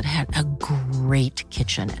house that had a great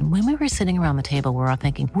kitchen. And when we were sitting around the table, we're all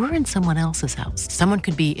thinking, we're in someone else's house. Someone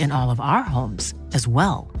could be in all of our homes as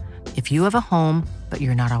well. If you have a home, but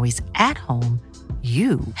you're not always at home,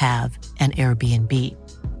 you have an Airbnb.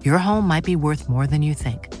 Your home might be worth more than you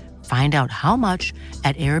think. Find out how much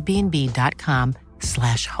at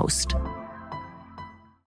airbnb.com/host.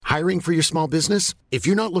 Hiring for your small business? If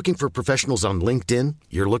you're not looking for professionals on LinkedIn,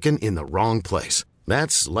 you're looking in the wrong place.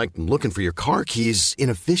 That's like looking for your car keys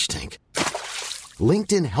in a fish tank.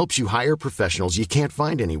 LinkedIn helps you hire professionals you can't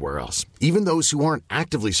find anywhere else, even those who aren't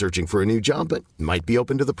actively searching for a new job but might be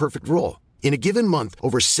open to the perfect role. In a given month,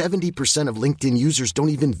 over 70% of LinkedIn users don't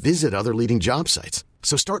even visit other leading job sites.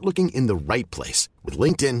 So start looking in the right place. With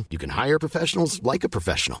LinkedIn, you can hire professionals like a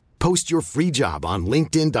professional. Post your free job on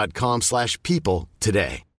linkedin.com/people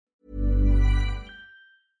today.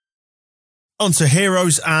 On to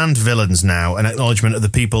heroes and villains now, an acknowledgement of the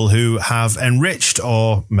people who have enriched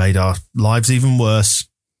or made our lives even worse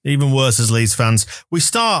as Leeds fans. We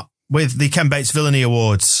start with the Ken Bates Villainy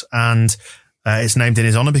Awards, and it's named in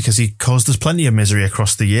his honour because he caused us plenty of misery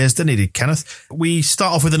across the years, didn't he, did Kenneth? We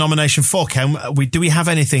start off with a nomination for Ken. Do we have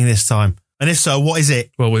anything this time? And if so, what is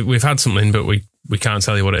it? Well, we've had something, but we can't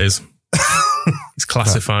tell you what it is. It's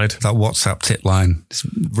classified. That WhatsApp tip line is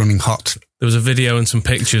running hot. There was a video and some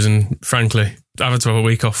pictures, and frankly, I've had to have a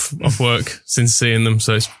week off work since seeing them,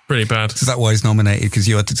 so it's pretty bad. Is that why he's nominated? Because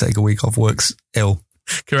you had to take a week off work ill?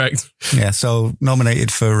 Correct. Yeah, so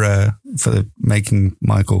nominated for making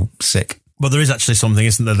Michael sick. But there is actually something,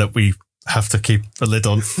 isn't there, that we have to keep a lid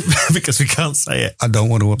on because we can't say it. I don't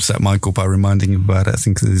want to upset Michael by reminding him about it. I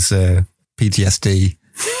think there's PTSD.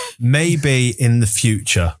 Maybe in the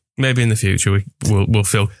future. Maybe in the future we'll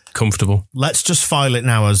feel comfortable. Let's just file it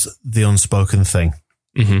now as the unspoken thing.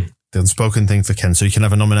 Mm-hmm. The unspoken thing for Ken. So you can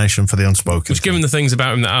have a nomination for the unspoken. Which, given the things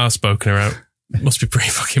about him that are spoken about, must be pretty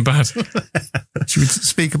fucking bad. Should we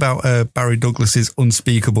speak about Barry Douglas's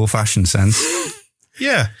unspeakable fashion sense?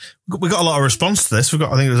 Yeah, we got a lot of response to this. I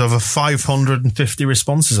think there's over 550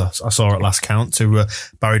 responses I saw at last count to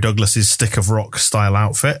Barry Douglas's Stick of Rock style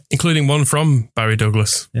outfit, including one from Barry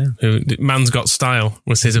Douglas. Yeah, who man's got style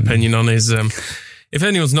was his opinion on his. If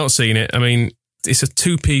anyone's not seen it, I mean, it's a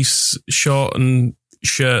 2-piece short and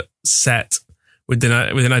shirt set with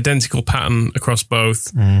an identical pattern across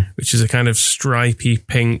both, which is a kind of stripy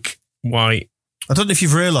pink, white. I don't know if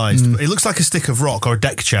you've realised, but it looks like a stick of rock or a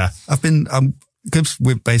deck chair. Because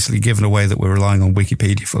we're basically given away that we're relying on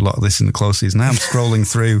Wikipedia for a lot of this in the closes. Now I'm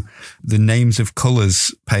scrolling through the names of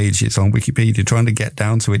colours pages on Wikipedia, trying to get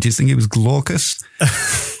down to it. Do you think it was Glaucus?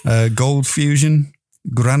 Gold Fusion?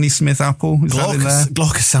 Granny Smith apple? Is that in there?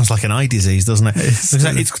 Glaucus sounds like an eye disease, doesn't it? It's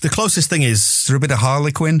the closest thing is there a bit of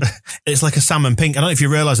Harlequin? It's like a salmon pink. I don't know if you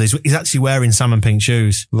realise he's actually wearing salmon pink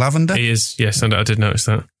shoes. Lavender? He is, yes, and I did notice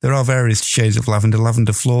that. There are various shades of lavender.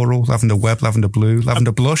 Lavender floral, lavender web, lavender blue,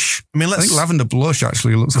 lavender blush. I think lavender blush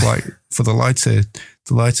actually looks quite for the lighter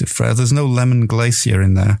fare. There's no lemon glacier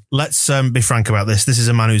in there. Let's be frank about this. This is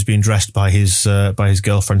a man who's been dressed by his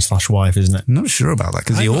girlfriend / wife, isn't it? I'm not sure about that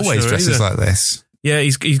because he always dresses like this. Yeah,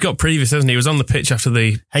 he's got previous, hasn't he? He was on the pitch after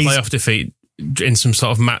the playoff defeat in some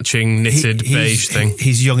sort of matching knitted beige thing.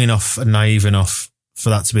 He's young enough and naive enough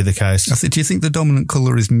for that to be the case. Do you think the dominant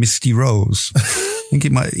colour is misty rose? I think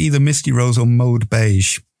it might either misty rose or mauve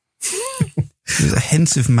beige. There's a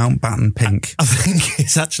hint of Mountbatten pink. I think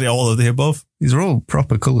it's actually all of the above. These are all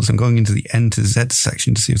proper colours. I'm going into the N to Z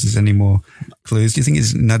section to see if there's any more clues. Do you think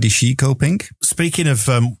it's Nadeshiko pink? Speaking of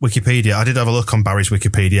Wikipedia, I did have a look on Barry's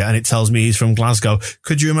Wikipedia and it tells me he's from Glasgow.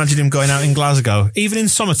 Could you imagine him going out in Glasgow, even in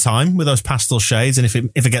summertime with those pastel shades, and if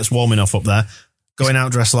it gets warm enough up there, going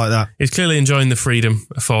out dressed like that? He's clearly enjoying the freedom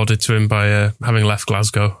afforded to him by having left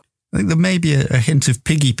Glasgow. I think there may be a hint of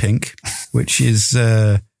piggy pink, which is...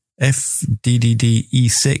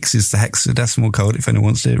 FDDDE6 is the hexadecimal code if anyone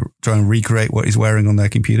wants to try and recreate what he's wearing on their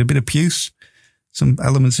computer. A bit of puce, some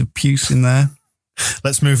elements of puce in there.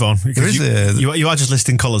 Let's move on. You are just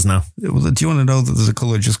listing colours now. Do you want to know that there's a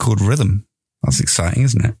colour just called rhythm? That's exciting,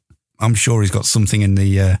 isn't it? I'm sure he's got something in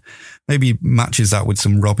the... maybe matches that with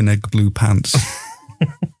some robin egg blue pants.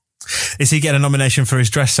 Is he getting a nomination for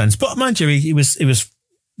his dress sense? But mind you, he was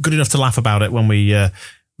good enough to laugh about it when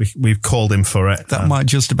we've called him for it. That might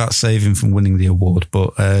just about save him from winning the award,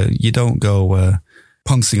 but you don't go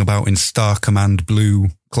pouncing about in Star Command blue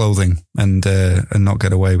clothing and not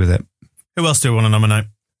get away with it. Who else do we want to nominate?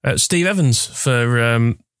 Steve Evans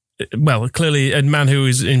for, clearly a man who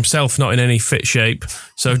is himself not in any fit shape,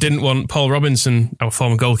 so didn't want Paul Robinson, our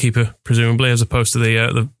former goalkeeper, presumably, as opposed to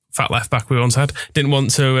the fat left back we once had, didn't want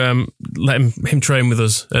to let him train with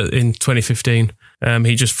us in 2015.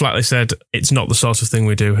 He just flatly said, it's not the sort of thing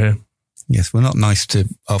we do here. Yes, we're not nice to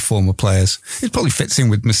our former players. It probably fits in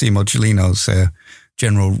with Massimo Cellino's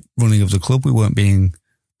general running of the club. We weren't being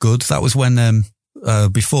good. That was when,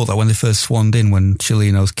 before that, when they first swanned in, when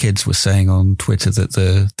Cellino's kids were saying on Twitter that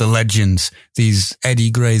the legends, these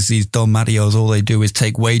Eddie Grays, these Don Mattios, all they do is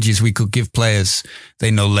take wages we could give players.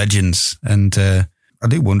 They know legends. And I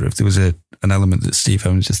do wonder if there was an element that Steve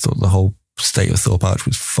Evans just thought the whole state of Thorpe Arch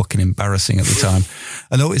was fucking embarrassing at the time.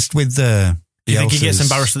 I noticed with do you think he gets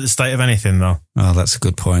embarrassed at the state of anything, though? Oh, that's a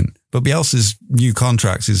good point. But Bielsa's new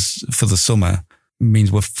contract is for the summer,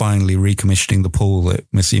 means we're finally recommissioning the pool that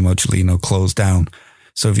Massimo Cellino closed down.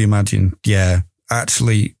 So if you imagine,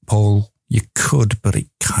 actually, Paul, you could, but it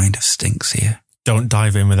kind of stinks here. Don't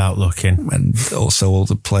dive in without looking. And also all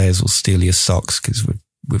the players will steal your socks because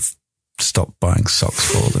we've stopped buying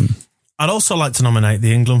socks for them. I'd also like to nominate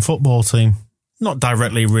the England football team. Not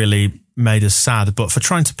directly really made us sad, but for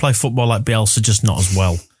trying to play football like Bielsa, just not as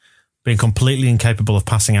well. Being completely incapable of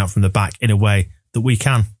passing out from the back in a way that we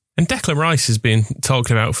can. And Declan Rice has been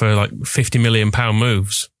talked about for like £50 million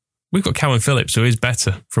moves. We've got Calvin Phillips, who is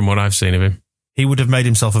better from what I've seen of him. He would have made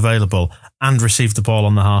himself available and received the ball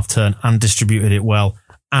on the half turn and distributed it well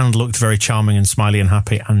and looked very charming and smiley and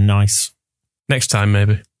happy and nice. Next time,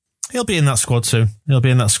 maybe. He'll be in that squad soon. He'll be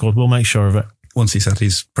in that squad. We'll make sure of it. Once he's had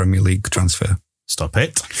his Premier League transfer. Stop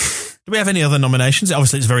it. Do we have any other nominations?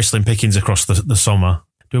 Obviously, it's very slim pickings across the summer.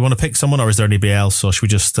 Do we want to pick someone or is there anybody else? Or should we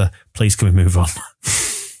just, please can we move on?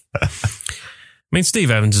 I mean, Steve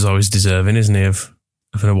Evans is always deserving, isn't he, of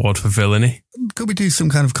an award for villainy? Could we do some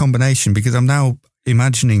kind of combination? Because I'm now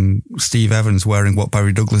imagining Steve Evans wearing what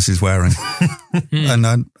Barry Douglas is wearing. And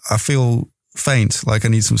I feel faint, like I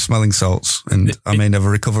need some smelling salts, and I may never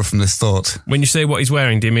recover from this thought. When you say what he's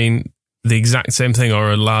wearing, do you mean the exact same thing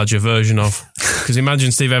or a larger version of? Because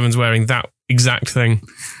imagine Steve Evans wearing that exact thing.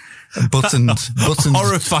 Buttoned.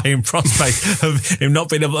 Horrifying prospect of him not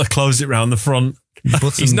being able to close it round the front.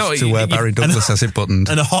 Buttoned to where Barry Douglas has it buttoned.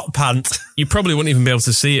 And a hot pant. You probably wouldn't even be able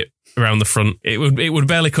to see it around the front. It would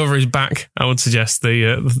barely cover his back, I would suggest,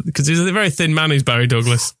 because he's a very thin man, who's Barry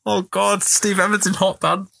Douglas. Oh God, Steve Evans in hot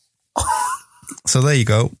pant. So there you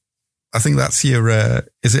go. I think that's your,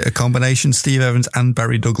 is it a combination, Steve Evans and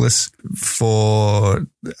Barry Douglas, for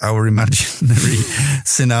our imaginary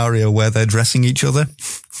scenario where they're dressing each other?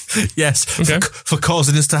 Yes, okay. For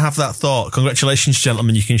causing us to have that thought. Congratulations,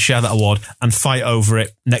 gentlemen. You can share that award and fight over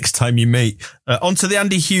it next time you meet. On to the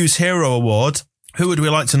Andy Hughes Hero Award. Who would we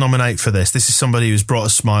like to nominate for this? This is somebody who's brought a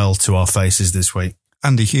smile to our faces this week.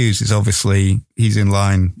 Andy Hughes is obviously, he's in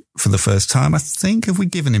line for the first time. I think, have we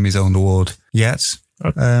given him his own award yet?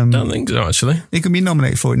 I don't think so, actually. He can be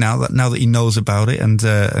nominated for it now that he knows about it,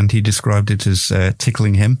 and he described it as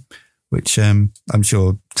tickling him, which I'm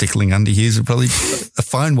sure tickling Andy Hughes is probably a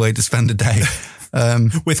fine way to spend a day.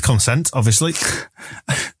 With consent, obviously.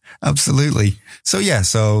 Absolutely. So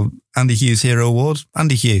Andy Hughes Hero Award.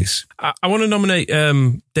 Andy Hughes. I want to nominate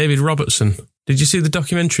David Robertson. Did you see the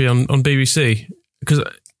documentary on BBC? Because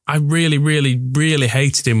I really, really, really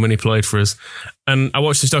hated him when he played for us. And I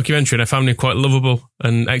watched this documentary and I found him quite lovable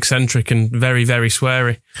and eccentric and very, very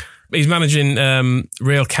sweary. He's managing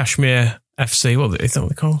Real Kashmir FC. Is that what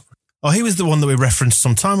they call? Oh, he was the one that we referenced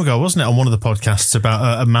some time ago, wasn't it, on one of the podcasts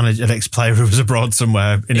about an ex-player who was abroad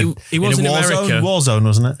somewhere he was in America. War zone,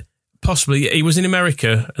 wasn't it? Possibly. He was in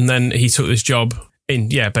America and then he took this job in,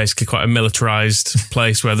 basically quite a militarised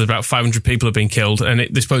place where there's about 500 people have been killed. And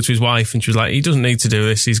they spoke to his wife and she was like, he doesn't need to do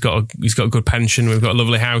this. He's got a good pension. We've got a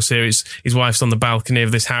lovely house here. His wife's on the balcony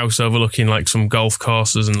of this house overlooking like some golf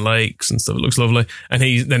courses and lakes and stuff. It looks lovely. And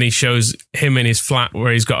he shows him in his flat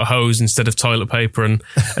where he's got a hose instead of toilet paper and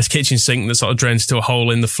a kitchen sink that sort of drains to a hole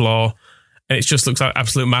in the floor. And it just looks like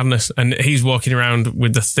absolute madness. And he's walking around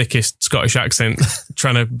with the thickest Scottish accent,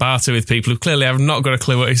 trying to barter with people who clearly have not got a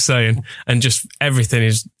clue what he's saying. And just everything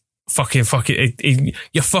is fucking,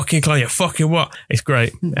 you're fucking clown, you're fucking what? It's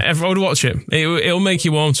great. Everyone would watch it. It'll make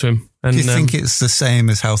you warm to him. And, do you think it's the same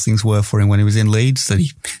as how things were for him when he was in Leeds, that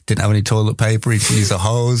he didn't have any toilet paper, he could use a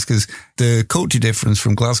hose? Because the culture difference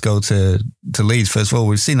from Glasgow to Leeds, first of all,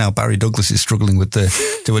 we've seen how Barry Douglas is struggling with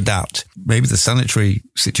to adapt. Maybe the sanitary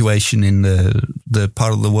situation in the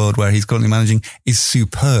part of the world where he's currently managing is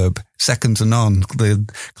superb, second to none, the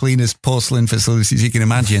cleanest porcelain facilities you can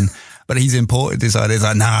imagine. But he's imported this idea. He's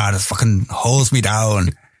like, nah, just fucking hose me down.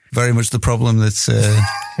 Very much the problem that's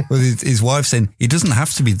with his wife saying he doesn't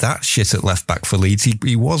have to be that shit at left back for Leeds.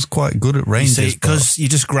 He was quite good at Rangers. Because you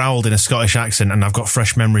just growled in a Scottish accent, and I've got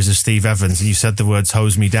fresh memories of Steve Evans, and you said the words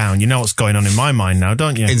 "hose me down." You know what's going on in my mind now,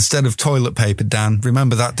 don't you? Instead of toilet paper, Dan,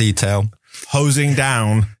 remember that detail. Hosing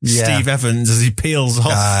down Steve Evans as he peels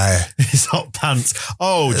off his hot pants.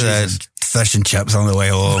 Oh, Jesus. Fish and chips on the way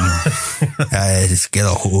home. Just get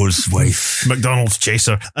a hose, wife. McDonald's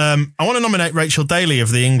chaser. I want to nominate Rachel Daly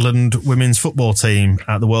of the England women's football team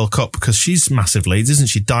at the World Cup because she's massive Leeds, isn't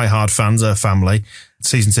she? Die-hard fans, her family.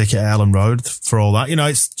 Season ticket at Ellen Road for all that. You know,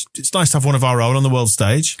 it's nice to have one of our own on the world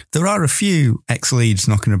stage. There are a few ex-Leeds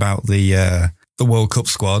knocking about the World Cup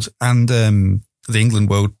squad and the England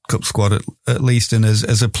World Cup squad at least. And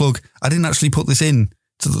as a plug, I didn't actually put this in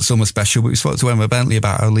to the summer special, but we spoke to Emma Bentley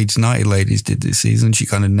about how Leeds United ladies did this season. She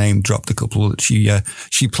kind of name dropped a couple that she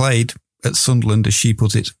played at Sunderland, as she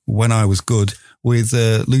put it, when I was good, with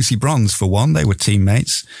Lucy Bronze for one. They were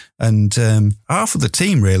teammates and half of the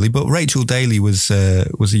team really, but Rachel Daly was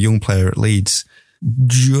a young player at Leeds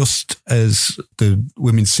just as the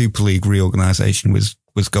Women's Super League reorganisation was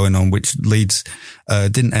going on, which Leeds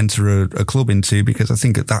didn't enter a club into because I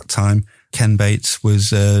think at that time Ken Bates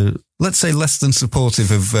was, let's say, less than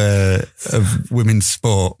supportive of women's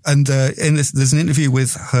sport. And there's an interview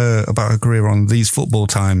with her about her career on These Football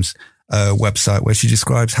Times website where she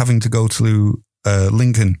describes having to go to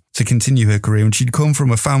Lincoln to continue her career. And she'd come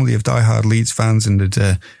from a family of diehard Leeds fans and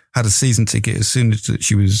had a season ticket as soon as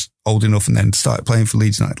she was old enough, and then started playing for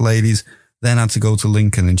Leeds United ladies, then had to go to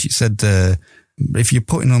Lincoln. And she said, if you're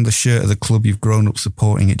putting on the shirt of the club you've grown up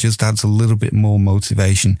supporting, it just adds a little bit more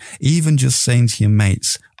motivation. Even just saying to your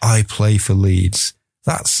mates, I play for Leeds,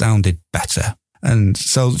 that sounded better. And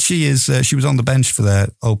so she was on the bench for their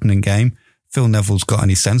opening game. Phil Neville's got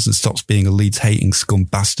any sense and stops being a Leeds hating scum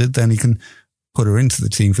bastard, then he can put her into the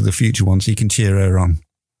team for the future ones. He can cheer her on.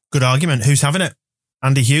 Good argument. Who's having it?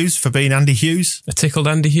 Andy Hughes for being Andy Hughes? A tickled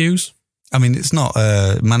Andy Hughes? I mean, it's not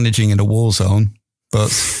managing in a war zone,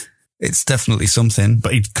 but it's definitely something.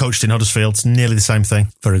 But he coached in Huddersfield. It's nearly the same thing.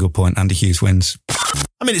 Very good point. Andy Hughes wins.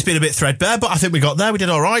 I mean, it's been a bit threadbare, but I think we got there. We did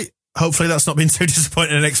all right. Hopefully that's not been too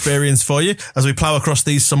disappointing an experience for you as we plough across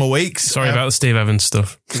these summer weeks. Sorry about the Steve Evans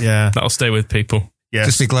stuff. Yeah. That'll stay with people. Yeah.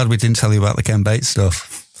 Just be glad we didn't tell you about the Ken Bates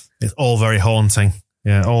stuff. It's all very haunting.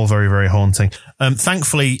 Yeah, all very, very haunting.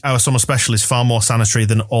 Thankfully, our summer special is far more sanitary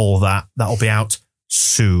than all that. That'll be out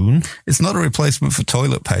soon. It's not a replacement for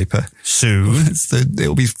toilet paper. Soon.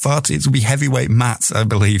 It'll be heavyweight mats, I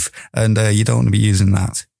believe, and you don't want to be using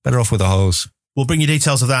that. Better off with a hose. We'll bring you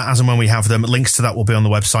details of that as and when we have them. Links to that will be on the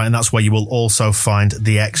website, and that's where you will also find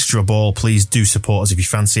the extra ball. Please do support us if you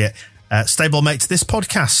fancy it. Stablemate to this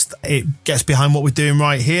podcast. It gets behind what we're doing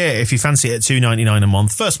right here. If you fancy it at $2.99 a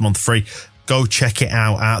month, first month free, go check it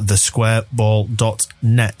out at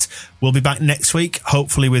thesquareball.net. We'll be back next week,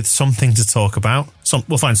 hopefully with something to talk about.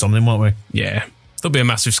 We'll find something, won't we? Yeah. there'll be a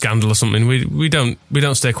massive scandal or something. We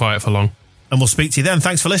don't stay quiet for long. And we'll speak to you then.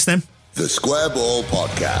 Thanks for listening. The Square Ball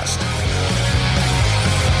Podcast.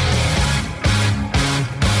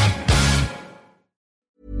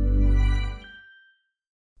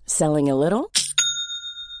 Selling a little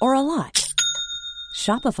or a lot?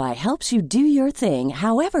 Shopify helps you do your thing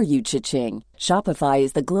however you cha-ching. Shopify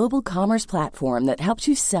is the global commerce platform that helps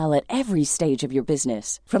you sell at every stage of your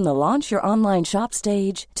business. From the launch your online shop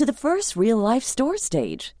stage to the first real-life store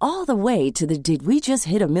stage, all the way to the did we just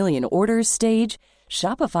hit a million orders stage.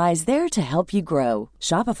 Shopify is there to help you grow.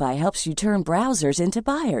 Shopify helps you turn browsers into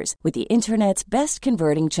buyers with the internet's best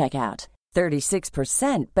converting checkout.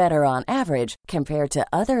 36% better on average compared to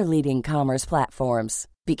other leading commerce platforms.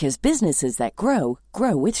 Because businesses that grow,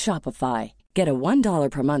 grow with Shopify. Get a $1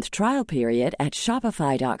 per month trial period at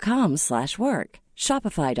shopify.com/work.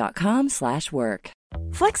 Shopify.com/work.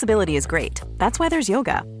 Flexibility is great. That's why there's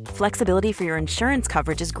yoga. Flexibility for your insurance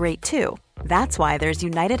coverage is great too. That's why there's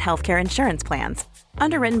United Healthcare Insurance Plans.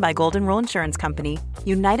 Underwritten by Golden Rule Insurance Company,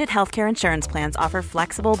 United Healthcare Insurance Plans offer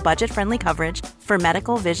flexible, budget-friendly coverage for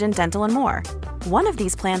medical, vision, dental, and more. One of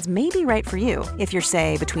these plans may be right for you if you're,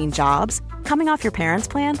 say, between jobs, coming off your parents'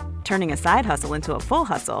 plan, turning a side hustle into a full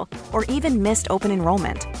hustle, or even missed open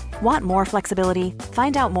enrollment. Want more flexibility?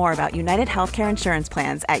 Find out more about United Healthcare Insurance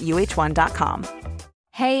Plans at uh1.com.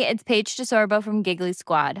 Hey, it's Paige DeSorbo from Giggly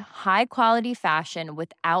Squad. High quality fashion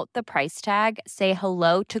without the price tag. Say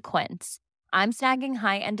hello to Quince. I'm snagging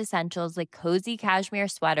high-end essentials like cozy cashmere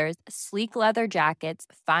sweaters, sleek leather jackets,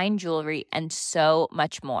 fine jewelry, and so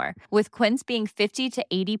much more. With Quince being 50 to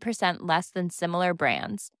 80% less than similar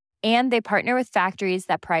brands. And they partner with factories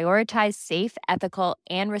that prioritize safe, ethical,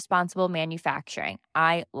 and responsible manufacturing.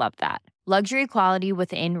 I love that. Luxury quality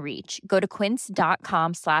within reach. Go to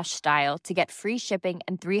quince.com/style to get free shipping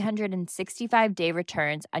and 365-day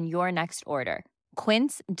returns on your next order.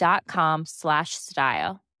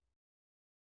 Quince.com/style.